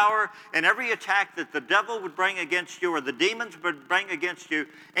every power and every attack that the devil would bring against you or the demons would bring against you,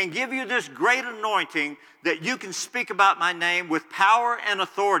 and give you this great anointing that you can speak about my name with power and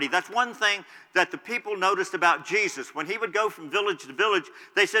authority. That's one thing that the people noticed about Jesus. When he would go from village to village,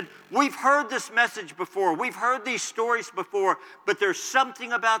 they said, we've heard this message before. We've heard these stories before, but there's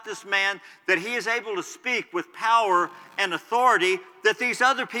something about this man that he is able to speak with power and authority that these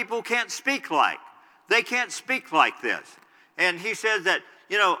other people can't speak like. They can't speak like this. And he says that,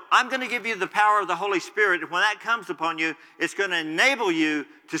 I'm going to give you the power of the Holy Spirit. When that comes upon you, it's going to enable you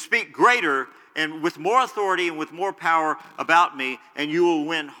to speak greater and with more authority and with more power about me, and you will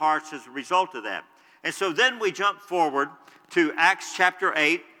win hearts as a result of that. And so then we jump forward to Acts chapter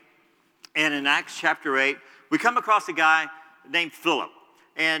 8. And in Acts chapter 8, we come across a guy named Philip.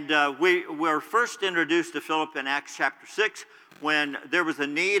 And we were first introduced to Philip in Acts chapter 6 when there was a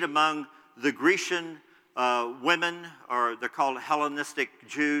need among the Grecian women, or they're called Hellenistic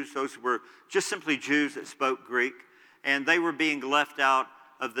Jews. Those were just simply Jews that spoke Greek. And they were being left out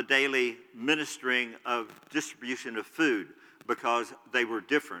of the daily ministering of distribution of food because they were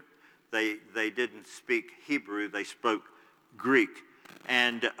different. They didn't speak Hebrew, they spoke Greek.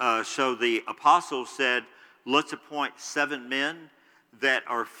 And so the apostles said, let's appoint 7 men that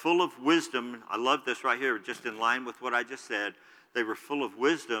are full of wisdom. I love this right here, just in line with what I just said. They were full of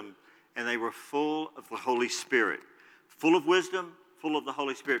wisdom, and they were full of the Holy Spirit. Full of wisdom, full of the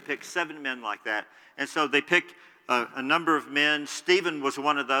Holy Spirit. Picked 7 men like that. And so they picked a number of men. Stephen was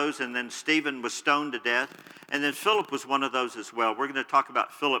one of those, and then Stephen was stoned to death. And then Philip was one of those as well. We're going to talk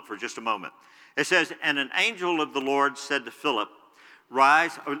about Philip for just a moment. It says, and an angel of the Lord said to Philip,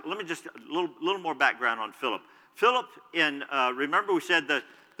 rise. Let me just, a little more background on Philip. Philip, remember we said that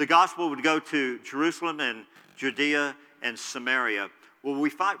the gospel would go to Jerusalem and Judea and Samaria. Well, we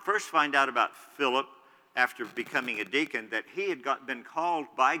first find out about Philip after becoming a deacon that he had been called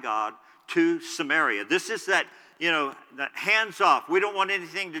by God to Samaria. This is that hands off. We don't want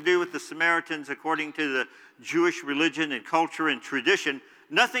anything to do with the Samaritans according to the Jewish religion and culture and tradition.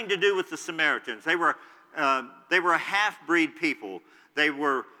 Nothing to do with the Samaritans. They were a half-breed people. They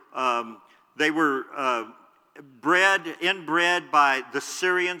were inbred by the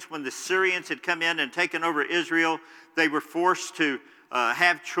Syrians. When the Syrians had come in and taken over Israel, they were forced to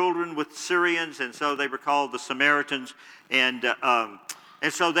have children with Syrians, and so they were called the Samaritans. And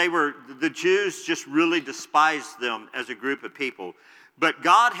so the Jews just really despised them as a group of people. But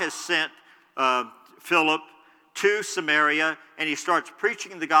God has sent Philip to Samaria, and he starts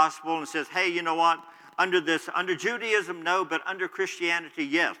preaching the gospel and says, hey, you know what? Under Judaism, no, but under Christianity,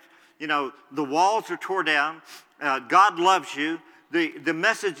 yes. The walls are torn down. God loves you. The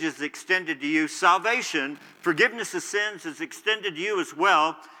message is extended to you. Salvation, forgiveness of sins is extended to you as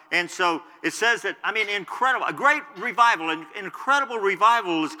well. And so it says that, incredible, a great revival, an incredible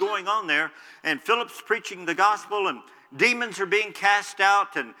revival is going on there. And Philip's preaching the gospel, and demons are being cast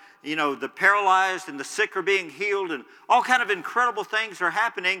out, and, the paralyzed and the sick are being healed, and all kind of incredible things are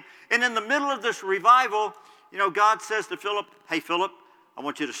happening. And in the middle of this revival, God says to Philip, hey, Philip, I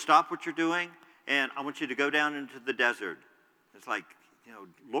want you to stop what you're doing, and I want you to go down into the desert. It's like,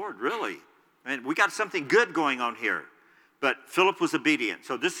 Lord, really? We got something good going on here. But Philip was obedient.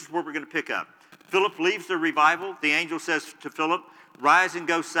 So this is where we're going to pick up. Philip leaves the revival. The angel says to Philip, rise and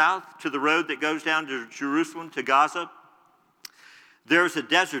go south to the road that goes down to Jerusalem, to Gaza. There's a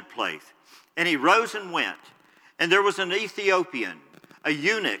desert place. And he rose and went. And there was an Ethiopian, a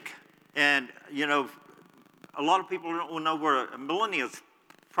eunuch. And, a lot of people don't know where, millennials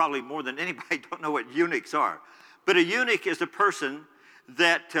probably more than anybody don't know what eunuchs are. But a eunuch is a person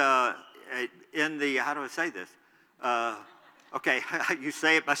that how do I say this? Okay, you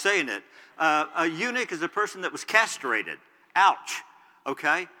say it by saying it. A eunuch is a person that was castrated. Ouch.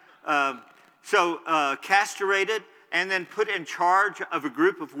 Okay? Castrated and then put in charge of a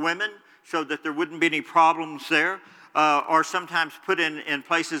group of women so that there wouldn't be any problems there, or sometimes put in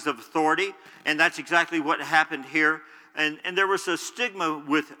places of authority. And that's exactly what happened here. And there was a stigma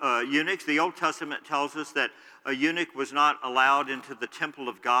with eunuchs. The Old Testament tells us that a eunuch was not allowed into the temple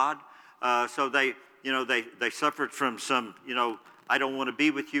of God. So they suffered from some, I don't want to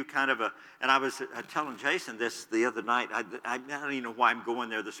be with you kind of a, and I was telling Jason this the other night. I don't even know why I'm going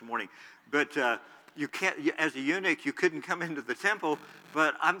there this morning, but you can't, as a eunuch, you couldn't come into the temple,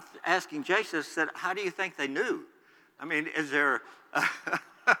 but I'm asking Jason, I said, how do you think they knew? I mean, is there,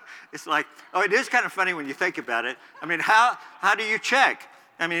 it's like, oh, it is kind of funny when you think about it. I mean, how do you check?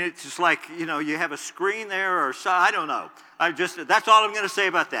 I mean, it's just like, you know, you have a screen there or so, I don't know. That's all I'm going to say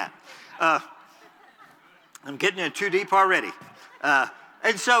about that. I'm getting in too deep already.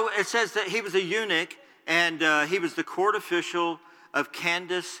 And so it says that he was a eunuch, and he was the court official of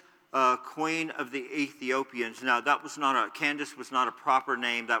Candace, queen of the Ethiopians. Now, Candace was not a proper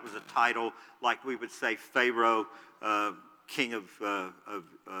name. That was a title, like we would say Pharaoh, king of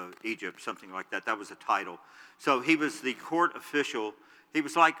Egypt, something like that. That was a title. So he was the court official. He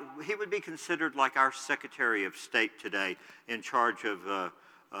would be considered like our Secretary of State today, in charge of,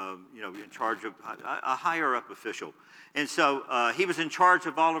 in charge of a higher up official. And so he was in charge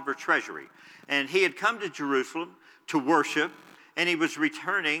of all of her treasury. And he had come to Jerusalem to worship, and he was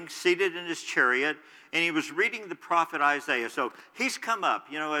returning, seated in his chariot, and he was reading the prophet Isaiah. So he's come up.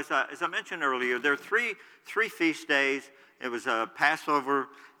 You know, as I mentioned earlier, there are three feast days. It was Passover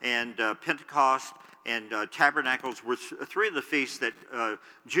and Pentecost and Tabernacles were three of the feasts that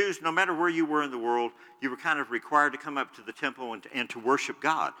Jews, no matter where you were in the world, you were kind of required to come up to the temple and to worship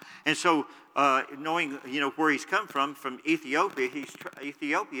God. And so knowing, you know, where he's come from Ethiopia,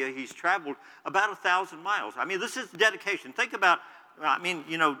 he's traveled about 1,000 miles. I mean, this is dedication. Think about, I mean,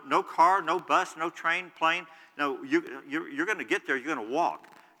 you know, no car, no bus, no train, plane. No, you're going to get there. You're going to walk.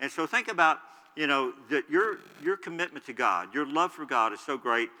 And so think about, you know, that your commitment to God, your love for God is so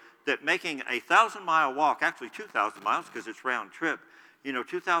great that making a 1,000-mile walk, actually 2,000 miles because it's round trip, you know,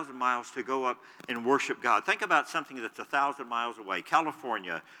 2,000 miles to go up and worship God. Think about something that's 1,000 miles away.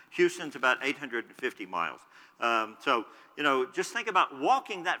 California, Houston's about 850 miles. So, you know, just think about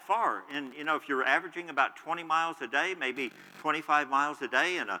walking that far. And, you know, if you're averaging about 20 miles a day, maybe 25 miles a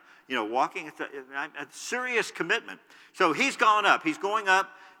day, and, you know, walking, it's a serious commitment. So he's gone up. He's going up,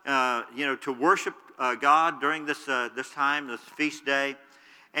 you know, to worship God during this time, this feast day.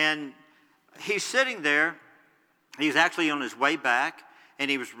 And he's sitting there. He's actually on his way back,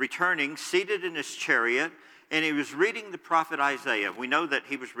 and he was returning, seated in his chariot, and he was reading the prophet Isaiah. We know that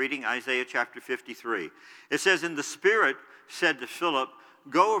he was reading Isaiah chapter 53. It says, "And the Spirit said to Philip,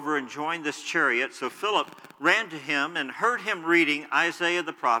 'Go over and join this chariot.' So Philip ran to him and heard him reading Isaiah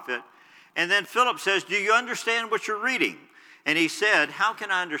the prophet. And then Philip says, 'Do you understand what you're reading?' And he said, 'How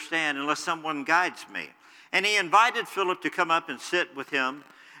can I understand unless someone guides me?' And he invited Philip to come up and sit with him.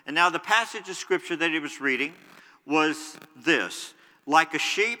 And now the passage of scripture that he was reading was this: 'Like a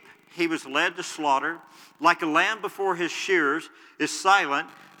sheep he was led to slaughter, like a lamb before his shearers is silent,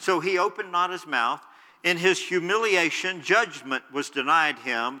 so he opened not his mouth. In his humiliation judgment was denied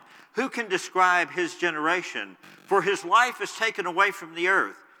him. Who can describe his generation? For his life is taken away from the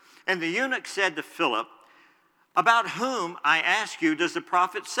earth.' And the eunuch said to Philip, 'About whom, I ask you, does the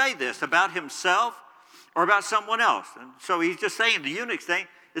prophet say this? About himself or about someone else?' And so he's just saying, the eunuch's saying,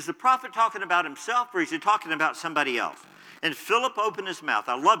 is the prophet talking about himself, or is he talking about somebody else? And Philip opened his mouth.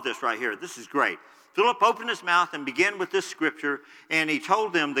 I love this right here. This is great. Philip opened his mouth and began with this scripture, and he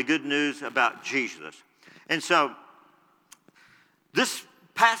told them the good news about Jesus. And so this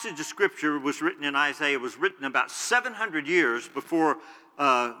passage of scripture was written in Isaiah, was written about 700 years before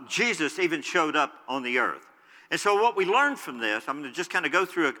Jesus even showed up on the earth. And so what we learned from this, I'm going to just kind of go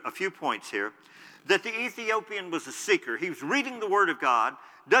through a few points here, that the Ethiopian was a seeker. He was reading the Word of God,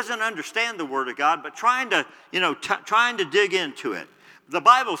 doesn't understand the Word of God, but trying to dig into it. The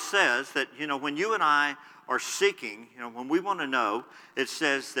Bible says that, you know, when you and I are seeking, you know, when we want to know, it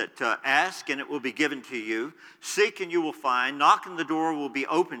says that ask and it will be given to you, seek and you will find, knock and the door will be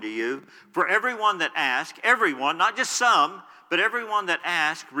open to you. For everyone that asks, everyone, not just some, but everyone that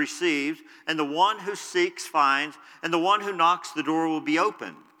asks receives, and the one who seeks finds, and the one who knocks the door will be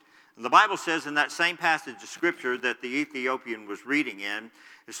open. And the Bible says in that same passage of Scripture that the Ethiopian was reading in,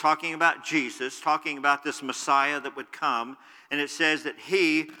 is talking about Jesus, talking about this Messiah that would come, and it says that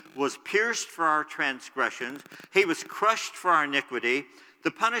he was pierced for our transgressions, he was crushed for our iniquity,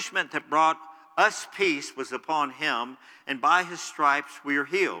 the punishment that brought us peace was upon him, and by his stripes we are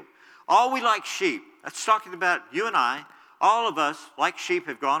healed. All we like sheep, that's talking about you and I, all of us like sheep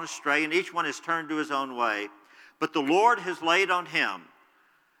have gone astray, and each one has turned to his own way, but the Lord has laid on him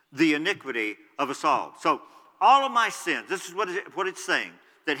the iniquity of us all. So all of my sins, this is what it's saying,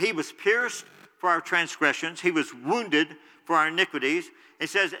 that he was pierced for our transgressions, he was wounded for our iniquities. It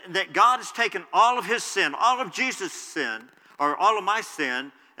says that God has taken all of his sin, all of Jesus' sin, or all of my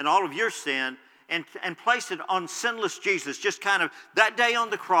sin and all of your sin, and place it on sinless Jesus. Just kind of that day on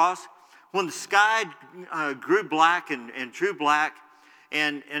the cross when the sky grew black and drew black,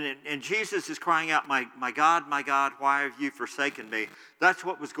 and Jesus is crying out, my God, why have you forsaken me? That's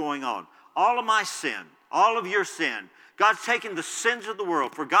what was going on. All of my sin, all of your sin, God's taken the sins of the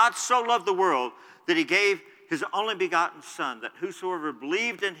world. For God so loved the world that he gave his only begotten Son, that whosoever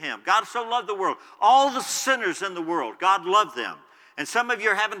believed in him. God so loved the world. All the sinners in the world, God loved them. And some of you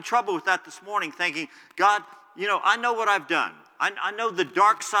are having trouble with that this morning, thinking, God, I know what I've done. I know the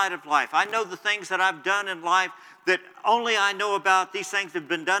dark side of life. I know the things that I've done in life that only I know about. These things have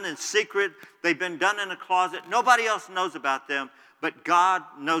been done in secret. They've been done in a closet. Nobody else knows about them, but God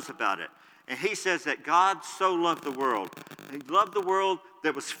knows about it. And he says that God so loved the world. He loved the world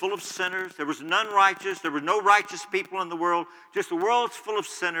that was full of sinners. There was none righteous. There were no righteous people in the world. Just the world's full of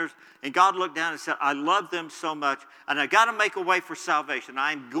sinners. And God looked down and said, I love them so much, and I got to make a way for salvation.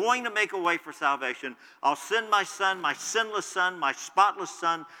 I'm going to make a way for salvation. I'll send my Son, my sinless Son, my spotless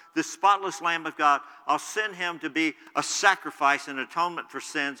Son, this spotless Lamb of God. I'll send him to be a sacrifice and atonement for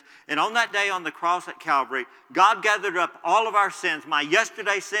sins. And on that day on the cross at Calvary, God gathered up all of our sins, my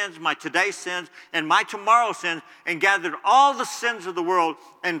yesterday sins, my today sins, and my tomorrow sins, and gathered all the sins of the world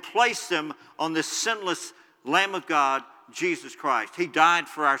and placed them on this sinless Lamb of God, Jesus Christ. He died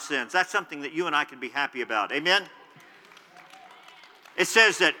for our sins. That's something that you and I can be happy about. Amen? It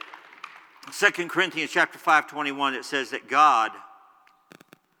says that 2 Corinthians chapter 5:21, it says that God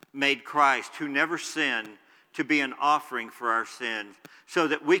made Christ, who never sinned, to be an offering for our sins, so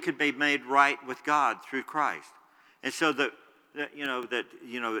that we could be made right with God through Christ. And so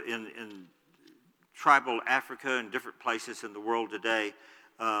in tribal Africa and different places in the world today,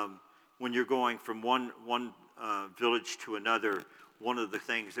 when you're going from one village to another, one of the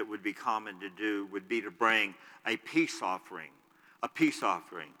things that would be common to do would be to bring a peace offering. A peace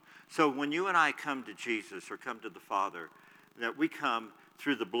offering. So when you and I come to Jesus or come to the Father, that we come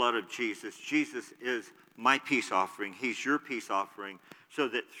through the blood of Jesus. Jesus is my peace offering. He's your peace offering, so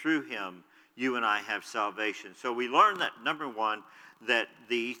that through him you and I have salvation. So we learn that, number one, that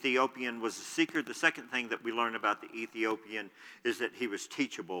the Ethiopian was a seeker. The second thing that we learn about the Ethiopian is that he was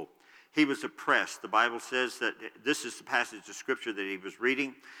teachable. He was oppressed. The Bible says that, this is the passage of Scripture that he was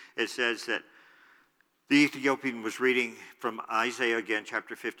reading. It says that the Ethiopian was reading from Isaiah again,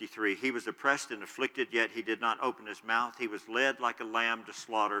 chapter 53. He was oppressed and afflicted, yet he did not open his mouth. He was led like a lamb to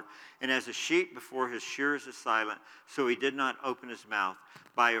slaughter. And as a sheep before his shearers is silent, so he did not open his mouth.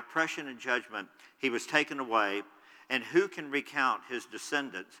 By oppression and judgment he was taken away. And who can recount his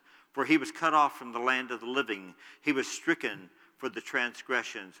descendants? For he was cut off from the land of the living. He was stricken for the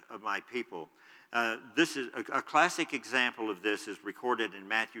transgressions of my people. This is a classic example of this is recorded in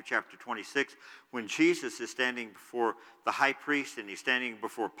Matthew chapter 26, when Jesus is standing before the high priest, and he's standing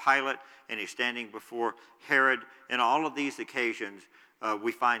before Pilate, and he's standing before Herod. In all of these occasions,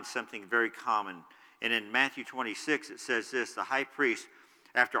 we find something very common. And in Matthew 26, it says this: the high priest,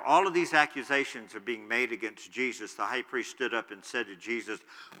 after all of these accusations are being made against Jesus, the high priest stood up and said to Jesus,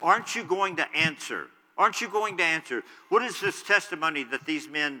 "Aren't you going to answer? Aren't you going to answer? What is this testimony that these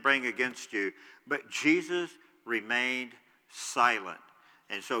men bring against you?" But Jesus remained silent.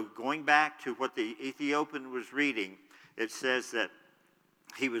 And so going back to what the Ethiopian was reading, it says that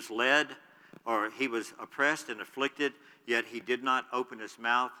he was led, or he was oppressed and afflicted, yet he did not open his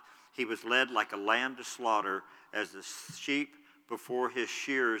mouth. He was led like a lamb to slaughter, as the sheep before his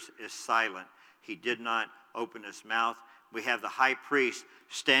shearers is silent. He did not open his mouth. We have the high priest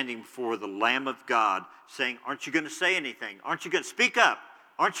standing before the Lamb of God saying, "Aren't you going to say anything? Aren't you going to speak up?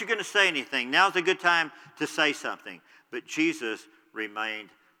 Aren't you going to say anything? Now's a good time to say something." But Jesus remained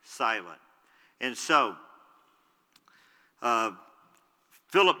silent. And so, it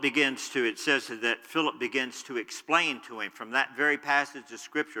says that Philip begins to explain to him. From that very passage of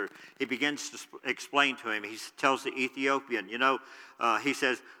Scripture, he begins to explain to him. He tells the Ethiopian, he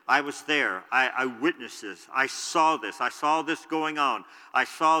says, "I was there. I witnessed this. I saw this. I saw this going on. I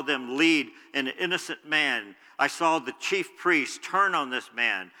saw them lead an innocent man. I saw the chief priest turn on this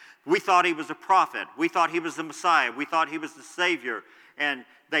man. We thought he was a prophet. We thought he was the Messiah. We thought he was the Savior. And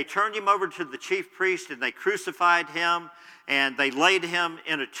they turned him over to the chief priest, and they crucified him, and they laid him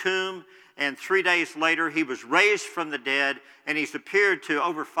in a tomb. And 3 days later, he was raised from the dead, and he's appeared to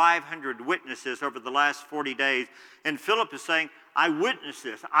over 500 witnesses over the last 40 days. And Philip is saying, "I witnessed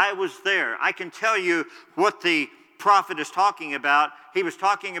this. I was there. I can tell you what the prophet is talking about." He was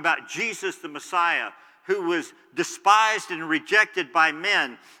talking about Jesus the Messiah, who was despised and rejected by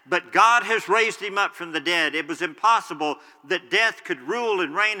men, but God has raised him up from the dead. It was impossible that death could rule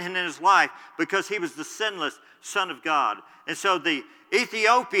and reign in his life, because he was the sinless Son of God. And so the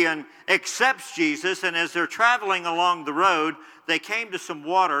Ethiopian accepts Jesus, and as they're traveling along the road, they came to some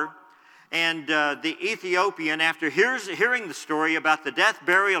water. And the Ethiopian, after hearing the story about the death,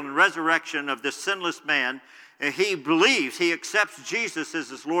 burial, and resurrection of this sinless man, he believes, he accepts Jesus as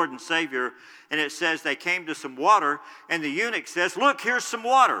his Lord and Savior. And it says they came to some water, and the eunuch says, look, here's some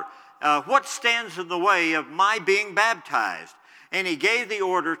water. What stands in the way of my being baptized? And he gave the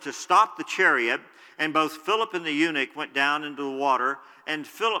order to stop the chariot, and both Philip and the eunuch went down into the water, and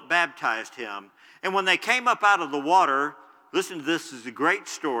Philip baptized him. And when they came up out of the water, listen to this, is a great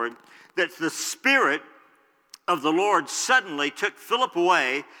story, that the Spirit of the Lord suddenly took Philip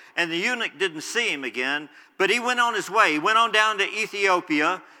away, and the eunuch didn't see him again, but he went on his way. He went on down to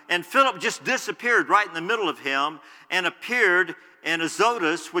Ethiopia, and Philip just disappeared right in the middle of him and appeared in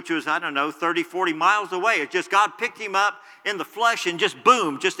Azotus, which was, 30, 40 miles away. It just, God picked him up in the flesh and just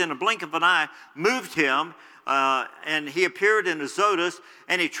boom, just in a blink of an eye, moved him, and he appeared in Azotus,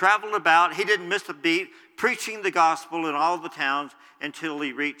 and he traveled about. He didn't miss a beat, preaching the gospel in all the towns until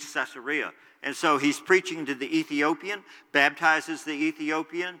he reached Caesarea. And so he's preaching to the Ethiopian, baptizes the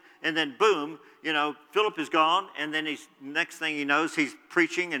Ethiopian, and then boom, Philip is gone, and then next thing he knows, he's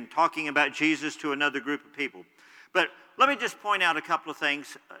preaching and talking about Jesus to another group of people. But let me just point out a couple of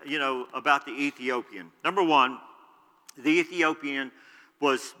things, about the Ethiopian. Number one, the Ethiopian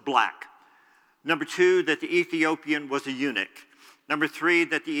was black. Number two, that the Ethiopian was a eunuch. Number three,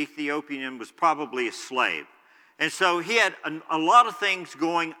 that the Ethiopian was probably a slave. And so he had a lot of things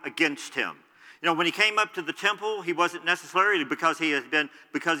going against him. When he came up to the temple, he wasn't necessarily because he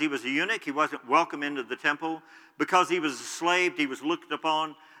was a eunuch, he wasn't welcome into the temple. Because he was a slave, he was looked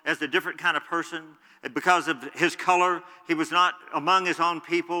upon as a different kind of person. Because of his color, he was not among his own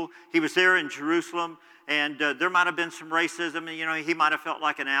people. He was there in Jerusalem, and there might have been some racism, and he might have felt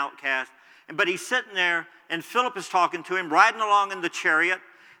like an outcast. But he's sitting there, and Philip is talking to him, riding along in the chariot,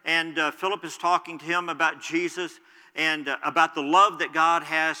 and Philip is talking to him about Jesus and about the love that God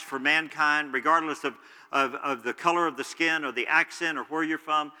has for mankind, regardless of the color of the skin or the accent or where you're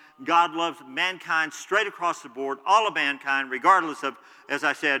from. God loves mankind straight across the board, all of mankind, regardless of, as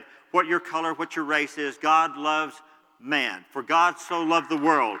I said, what your color, what your race is. God loves man. For God so loved the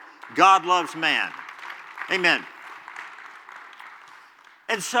world. God loves man. Amen.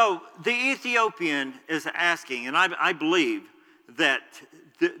 And so the Ethiopian is asking, and I believe that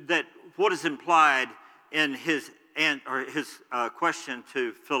what is implied in his question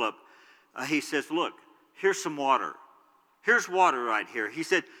to Philip, he says, look, here's some water. Here's water right here. He's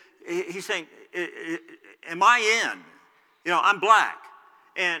saying, am I in? I'm black,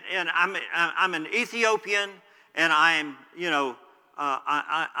 and I'm an Ethiopian, and I'm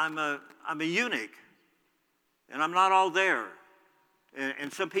a eunuch, and I'm not all there.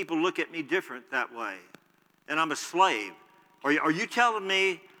 And some people look at me different that way. And I'm a slave. Are you telling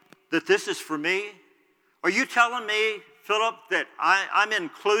me that this is for me? Are you telling me, Philip, that I'm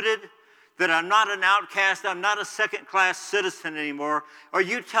included, that I'm not an outcast, I'm not a second-class citizen anymore? Are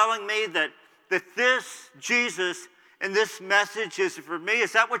you telling me that this Jesus and this message is for me?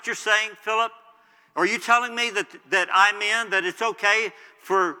 Is that what you're saying, Philip? Are you telling me that I'm in, that it's okay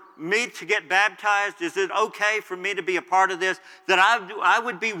for me to get baptized? Is it okay for me to be a part of this? That I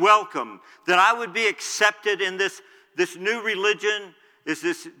would be welcome, that I would be accepted in this new religion, is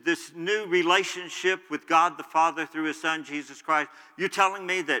this new relationship with God the Father through His Son, Jesus Christ? You're telling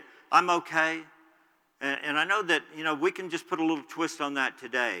me that I'm okay? And I know that, we can just put a little twist on that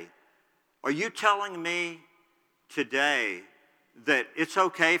today. Are you telling me today that it's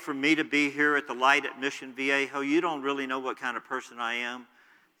okay for me to be here at the light at Mission Viejo? You don't really know what kind of person I am.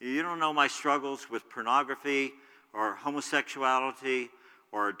 You don't know my struggles with pornography or homosexuality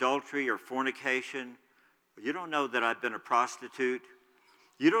or adultery or fornication. You don't know that I've been a prostitute.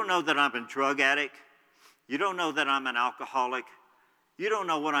 You don't know that I'm a drug addict. You don't know that I'm an alcoholic. You don't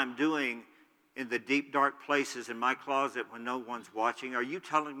know what I'm doing in the deep, dark places in my closet when no one's watching. Are you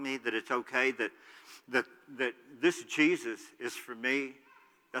telling me that it's okay that this Jesus is for me?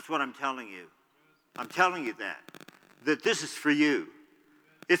 That's what I'm telling you. I'm telling you that this is for you.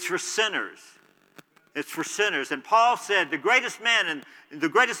 It's for sinners. It's for sinners. And Paul said, the greatest man and the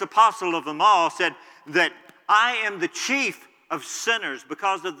greatest apostle of them all said that I am the chief of sinners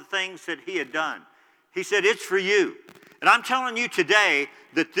because of the things that he had done. He said, it's for you. And I'm telling you today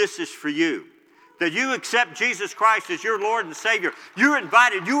that this is for you. That you accept Jesus Christ as your Lord and Savior. You're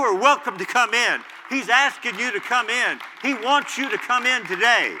invited. You are welcome to come in. He's asking you to come in. He wants you to come in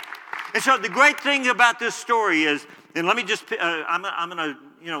today. And so the great thing about this story is, and let me just, I'm going to,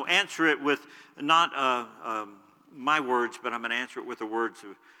 answer it with not my words, but I'm going to answer it with the words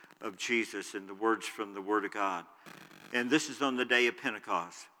of Jesus and the words from the Word of God. And this is on the day of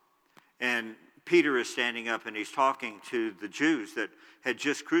Pentecost. And Peter is standing up and he's talking to the Jews that had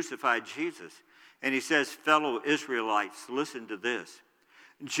just crucified Jesus. And he says, fellow Israelites, listen to this.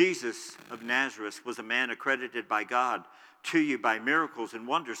 Jesus of Nazareth was a man accredited by God to you by miracles and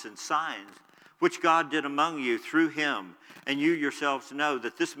wonders and signs, which God did among you through him. And you yourselves know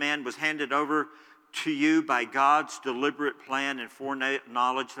that this man was handed over to you by God's deliberate plan and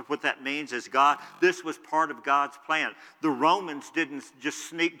foreknowledge. What that means is this was part of God's plan. The Romans didn't just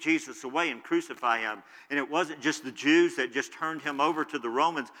sneak Jesus away and crucify him. And it wasn't just the Jews that just turned him over to the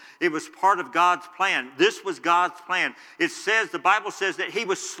Romans. It was part of God's plan. This was God's plan. The Bible says that he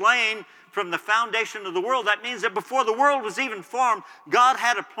was slain from the foundation of the world. That means that before the world was even formed, God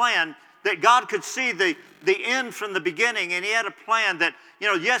had a plan, that God could see the end from the beginning, and he had a plan that,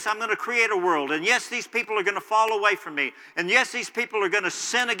 yes, I'm going to create a world, and yes, these people are going to fall away from me, and yes, these people are going to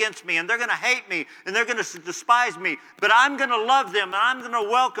sin against me, and they're going to hate me, and they're going to despise me, but I'm going to love them, and I'm going to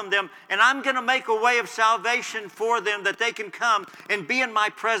welcome them, and I'm going to make a way of salvation for them that they can come and be in my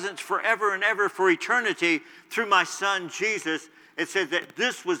presence forever and ever for eternity through my son Jesus. It says that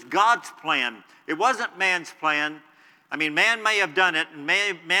this was God's plan. It wasn't man's plan. I mean, man may have done it, and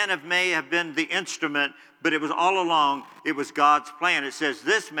man may have been the instrument, but it was all along, it was God's plan. It says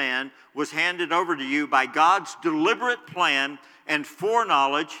this man was handed over to you by God's deliberate plan and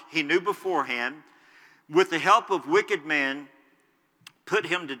foreknowledge, he knew beforehand, with the help of wicked men, put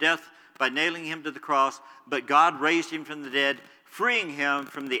him to death by nailing him to the cross, but God raised him from the dead, freeing him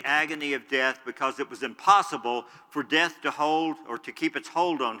from the agony of death, because it was impossible for death to hold or to keep its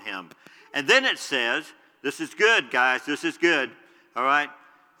hold on him. And then it says, this is good, guys, this is good, all right?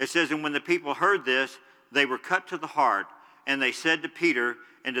 It says, and when the people heard this, they were cut to the heart, and they said to Peter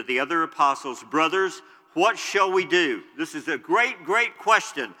and to the other apostles, brothers, what shall we do? This is a great, great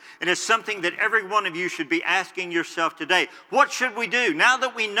question, and it's something that every one of you should be asking yourself today. What should we do? Now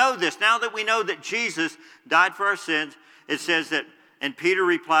that we know this, now that we know that Jesus died for our sins, it says that, and Peter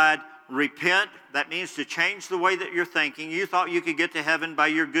replied, repent. That means to change the way that you're thinking. You thought you could get to heaven by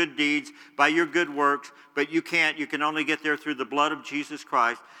your good deeds, by your good works, but you can't. You can only get there through the blood of Jesus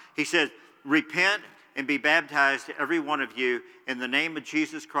Christ. He says, repent and be baptized, every one of you, in the name of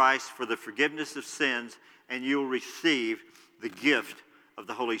Jesus Christ for the forgiveness of sins, and you'll receive the gift of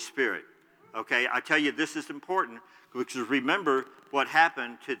the Holy Spirit. Okay, I tell you, this is important, because remember what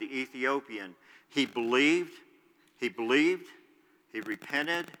happened to the Ethiopian. He believed, he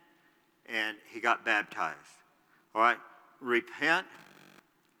repented, and he got baptized. All right, repent.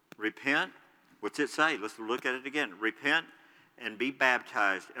 What's it say? Let's look at it again. Repent and be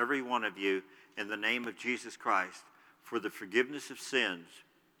baptized, every one of you, in the name of Jesus Christ for the forgiveness of sins,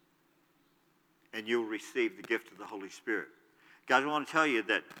 and you'll receive the gift of the Holy Spirit. Guys, I want to tell you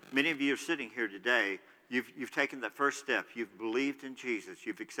that many of you are sitting here today. You've taken that first step. You've believed in Jesus.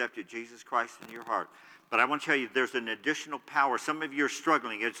 You've accepted Jesus Christ in your heart. But I want to tell you, there's an additional power. Some of you are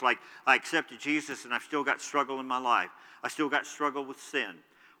struggling. It's like, I accepted Jesus, and I've still got struggle in my life. I still got struggle with sin.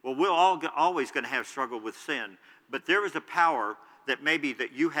 Well, we're always going to have struggle with sin. But there is a power that maybe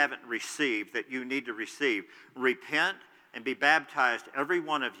that you haven't received, that you need to receive. Repent and be baptized, every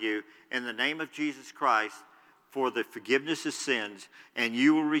one of you, in the name of Jesus Christ for the forgiveness of sins, and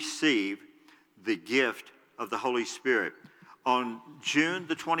you will receive the gift of the Holy Spirit. On June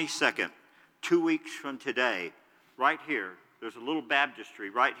the 22nd, 2 weeks from today, right here, there's a little baptistry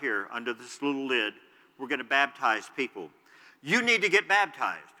right here under this little lid. We're going to baptize people. You need to get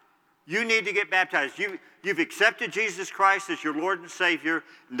baptized. You need to get baptized. You've accepted Jesus Christ as your Lord and Savior.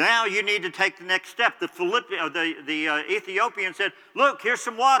 Now you need to take the next step. The Ethiopian said, look, here's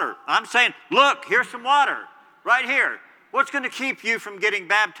some water. I'm saying, look, here's some water right here. What's going to keep you from getting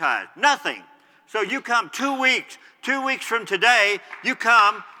baptized? Nothing. So you come 2 weeks. 2 weeks from today, you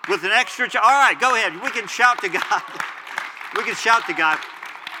come with an extra... All right, go ahead. We can shout to God. We can shout to God.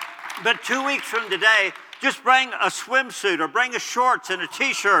 But 2 weeks from today, just bring a swimsuit or bring a shorts and a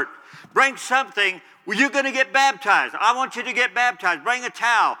T-shirt. Bring something. Well, you're going to get baptized. I want you to get baptized. Bring a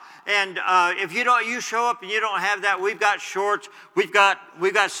towel. And if you show up and you don't have that, we've got shorts. We've got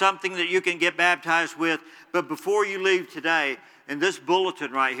something that you can get baptized with. But before you leave today, in this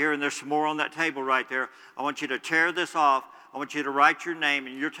bulletin right here, and there's some more on that table right there, I want you to tear this off. I want you to write your name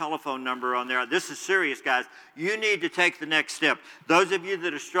and your telephone number on there. This is serious, guys. You need to take the next step. Those of you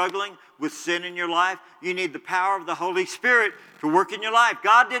that are struggling with sin in your life, you need the power of the Holy Spirit to work in your life.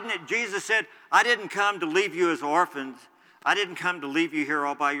 Jesus said, I didn't come to leave you as orphans. I didn't come to leave you here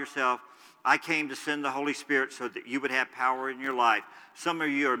all by yourself. I came to send the Holy Spirit so that you would have power in your life. Some of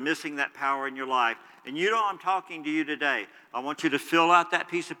you are missing that power in your life. And I'm talking to you today. I want you to fill out that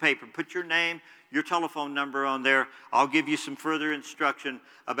piece of paper. Put your name, your telephone number on there. I'll give you some further instruction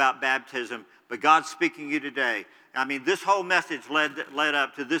about baptism. But God's speaking to you today. I mean, this whole message led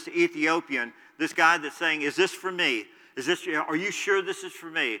up to this Ethiopian, this guy that's saying, is this for me? Are you sure this is for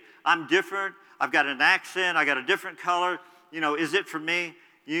me? I'm different. I've got an accent. I got a different color. Is it for me?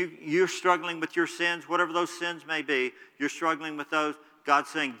 You're struggling with your sins, whatever those sins may be. You're struggling with those. God's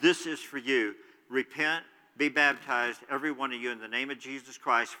saying, this is for you. Repent, be baptized, every one of you, in the name of Jesus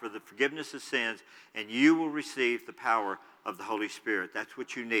Christ for the forgiveness of sins, and you will receive the power of the Holy Spirit. That's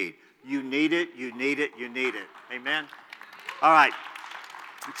what you need. You need it, you need it, you need it. Amen? All right.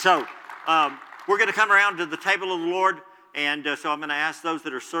 So, we're going to come around to the table of the Lord, and so I'm going to ask those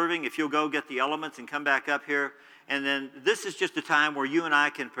that are serving if you'll go get the elements and come back up here. And then this is just a time where you and I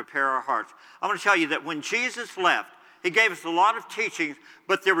can prepare our hearts. I want to tell you that when Jesus left, he gave us a lot of teachings,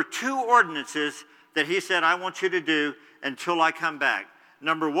 but there were 2 ordinances that he said, I want you to do until I come back.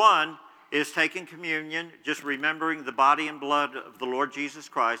 Number 1 is taking communion, just remembering the body and blood of the Lord Jesus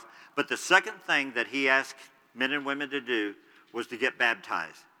Christ. But the second thing that he asked men and women to do was to get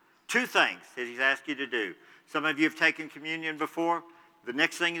baptized. 2 things that he's asked you to do. Some of you have taken communion before. The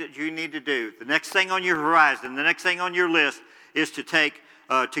next thing that you need to do, the next thing on your horizon, the next thing on your list is to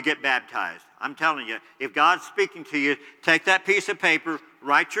get baptized. I'm telling you, if God's speaking to you, take that piece of paper,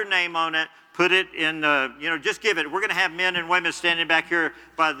 write your name on it, put it in, just give it. We're going to have men and women standing back here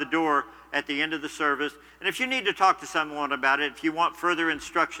by the door at the end of the service. And if you need to talk to someone about it, if you want further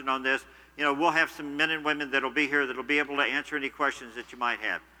instruction on this, we'll have some men and women that'll be here that'll be able to answer any questions that you might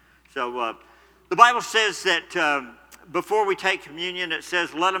have. So the Bible says that before we take communion, it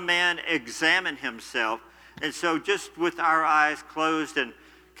says, let a man examine himself. And so just with our eyes closed and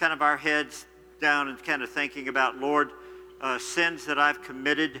kind of our heads down and kind of thinking about, Lord, sins that I've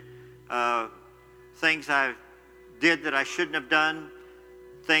committed, things I did that I shouldn't have done,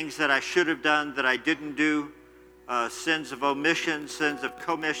 things that I should have done that I didn't do, sins of omission, sins of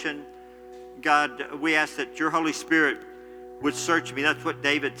commission. God, we ask that your Holy Spirit would search me. That's what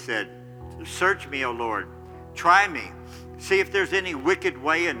David said. Search me, O Lord. Try me. See if there's any wicked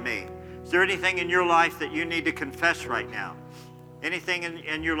way in me. Is there anything in your life that you need to confess right now? Anything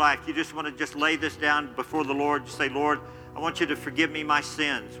in your life, you just want to just lay this down before the Lord. Just say, Lord, I want you to forgive me my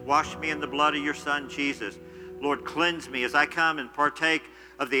sins. Wash me in the blood of your Son, Jesus. Lord, cleanse me as I come and partake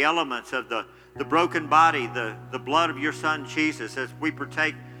of the elements of the broken body, the blood of your Son, Jesus, as we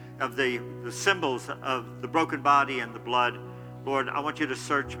partake of the symbols of the broken body and the blood. Lord, I want you to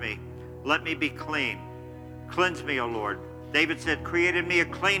search me. Let me be clean. Cleanse me, O Lord. David said, create in me a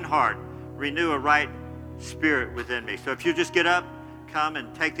clean heart. Renew a right spirit within me. So if you just get up, come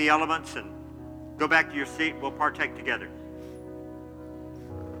and take the elements and go back to your seat, we'll partake together.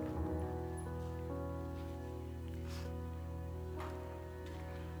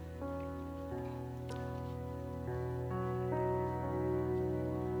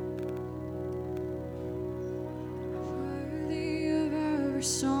 Worthy of every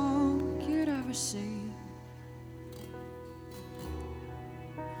song we could ever sing,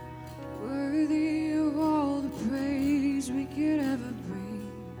 worthy of all the praise we could ever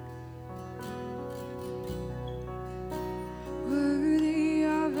bring, worthy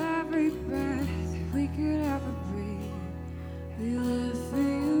of every breath we could ever breathe. We live for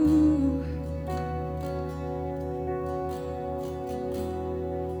you.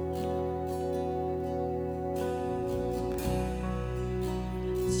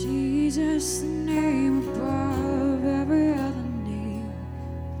 Jesus, the name above every other name.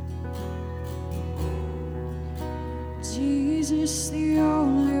 Jesus, the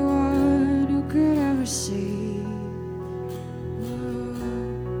only one who could ever save.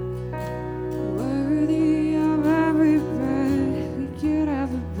 Worthy of every breath we could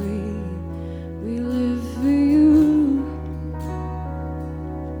ever breathe. We live for you.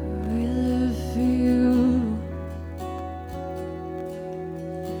 We live for you.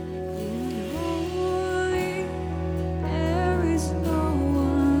 Holy,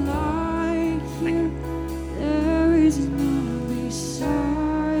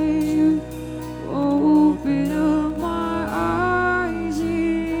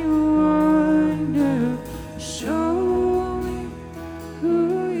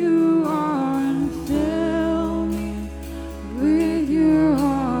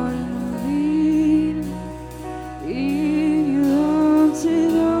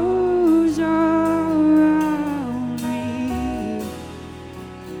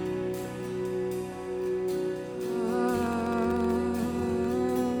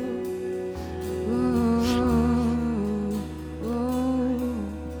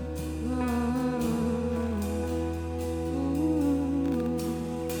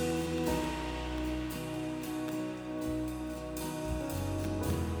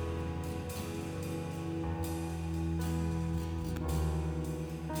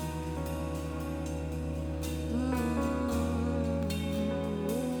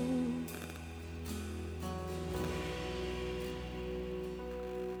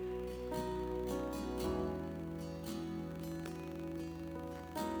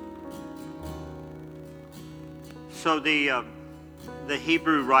 So the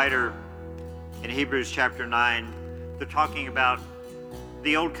Hebrew writer in Hebrews chapter 9, they're talking about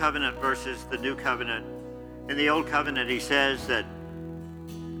the Old Covenant versus the New Covenant. In the Old Covenant, he says that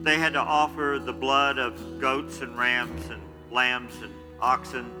they had to offer the blood of goats and rams and lambs and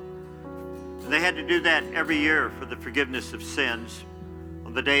oxen. They had to do that every year for the forgiveness of sins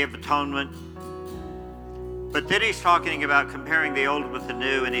on the Day of Atonement. But then he's talking about comparing the old with the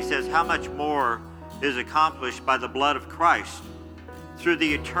new, and he says how much more is accomplished by the blood of Christ. Through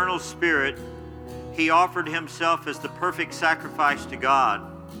the eternal Spirit, he offered himself as the perfect sacrifice to God.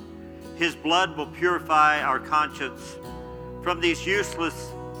 His blood will purify our conscience from these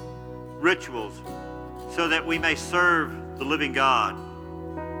useless rituals so that we may serve the living God.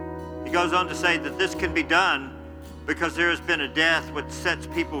 He goes on to say that this can be done because there has been a death which sets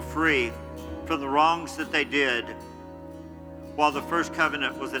people free from the wrongs that they did while the first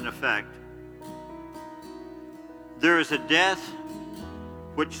covenant was in effect. There is a death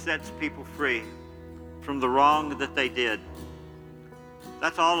which sets people free from the wrong that they did.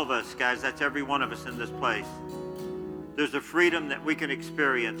 That's all of us, guys. That's every one of us in this place. There's a freedom that we can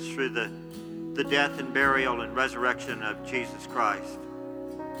experience through the death and burial and resurrection of Jesus Christ.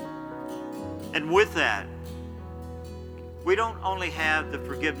 And with that, we don't only have the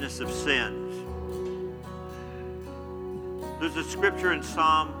forgiveness of sins. There's a scripture in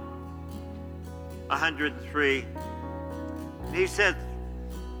Psalm 103. He says,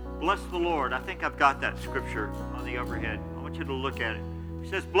 bless the Lord. I think I've got that scripture on the overhead. I want you to look at it. He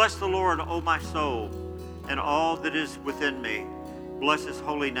says, bless the Lord, O my soul, and all that is within me. Bless his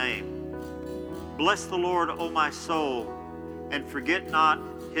holy name. Bless the Lord, O my soul, and forget not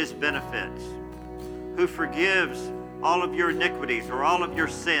his benefits, who forgives all of your iniquities or all of your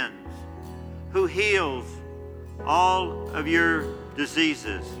sins, who heals all of your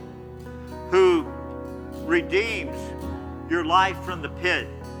diseases, who redeems your life from the pit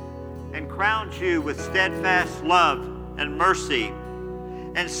and crowns you with steadfast love and mercy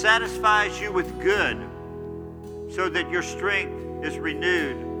and satisfies you with good so that your strength is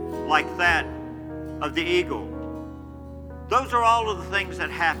renewed like that of the eagle. Those are all of the things that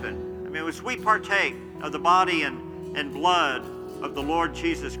happen. I mean, as we partake of the body and blood of the Lord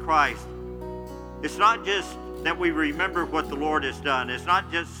Jesus Christ, it's not just that we remember what the Lord has done. It's not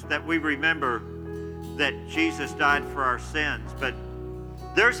just that we remember that Jesus died for our sins, but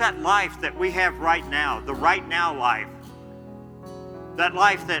there's that life that we have right now, the right now life. That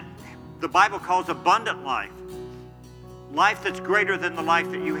life that the Bible calls abundant life. Life that's greater than the life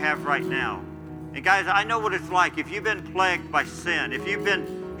that you have right now. And guys, I know what it's like. If you've been plagued by sin, if you've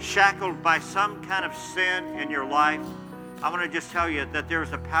been shackled by some kind of sin in your life, I want to just tell you that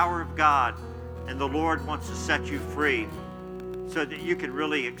there's a power of God, and the Lord wants to set you free so that you can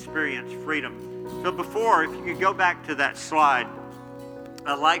really experience freedom. So before, if you could go back to that slide,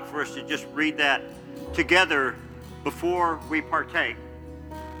 I'd like for us to just read that together before we partake.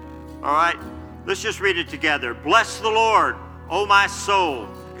 All right? Let's just read it together. Bless the Lord, O my soul.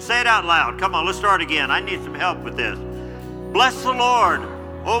 Say it out loud. Come on, let's start again. I need some help with this. Bless the Lord,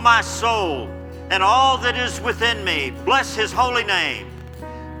 O my soul, and all that is within me. Bless his holy name.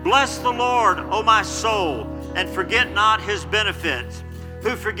 Bless the Lord, O my soul, and forget not his benefits,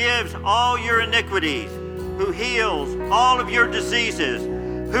 who forgives all your iniquities, who heals all of your diseases,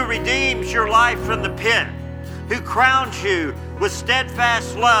 who redeems your life from the pit, who crowns you with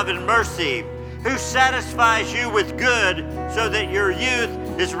steadfast love and mercy, who satisfies you with good so that your youth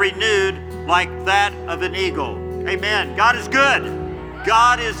is renewed like that of an eagle. Amen. God is good.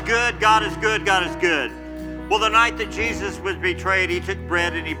 God is good. God is good. God is good. Well, the night that Jesus was betrayed, he took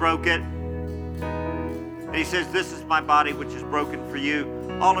bread and he broke it. And he says, this is my body which is broken for you.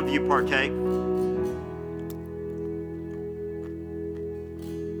 All of you partake.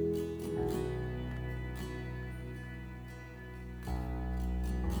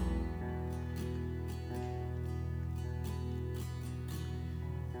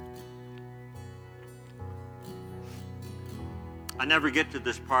 I never get to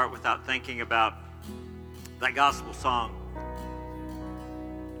this part without thinking about that gospel song.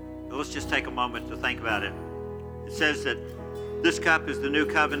 But let's just take a moment to think about it. It says that this cup is the new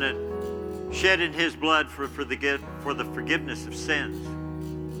covenant shed in his blood for the forgiveness of sins.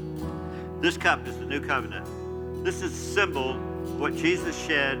 This cup is the new covenant. This is a symbol of what Jesus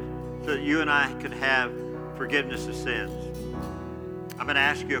shed so that you and I could have forgiveness of sins. I'm going to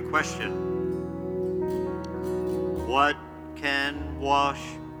ask you a question. What can wash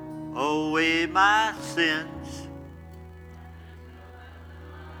away my sins?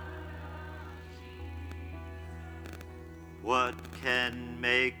 What can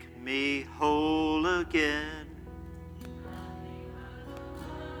make me whole again?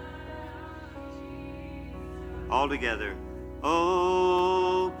 All together.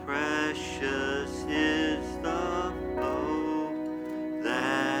 Oh, precious is the flow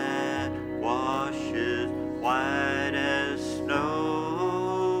that washes white as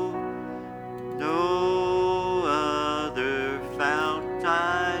snow. No other fount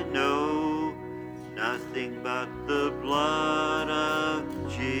I know, nothing but the blood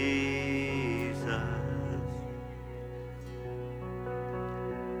of Jesus.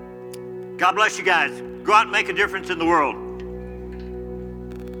 God bless you guys. Go out and make a difference in the world.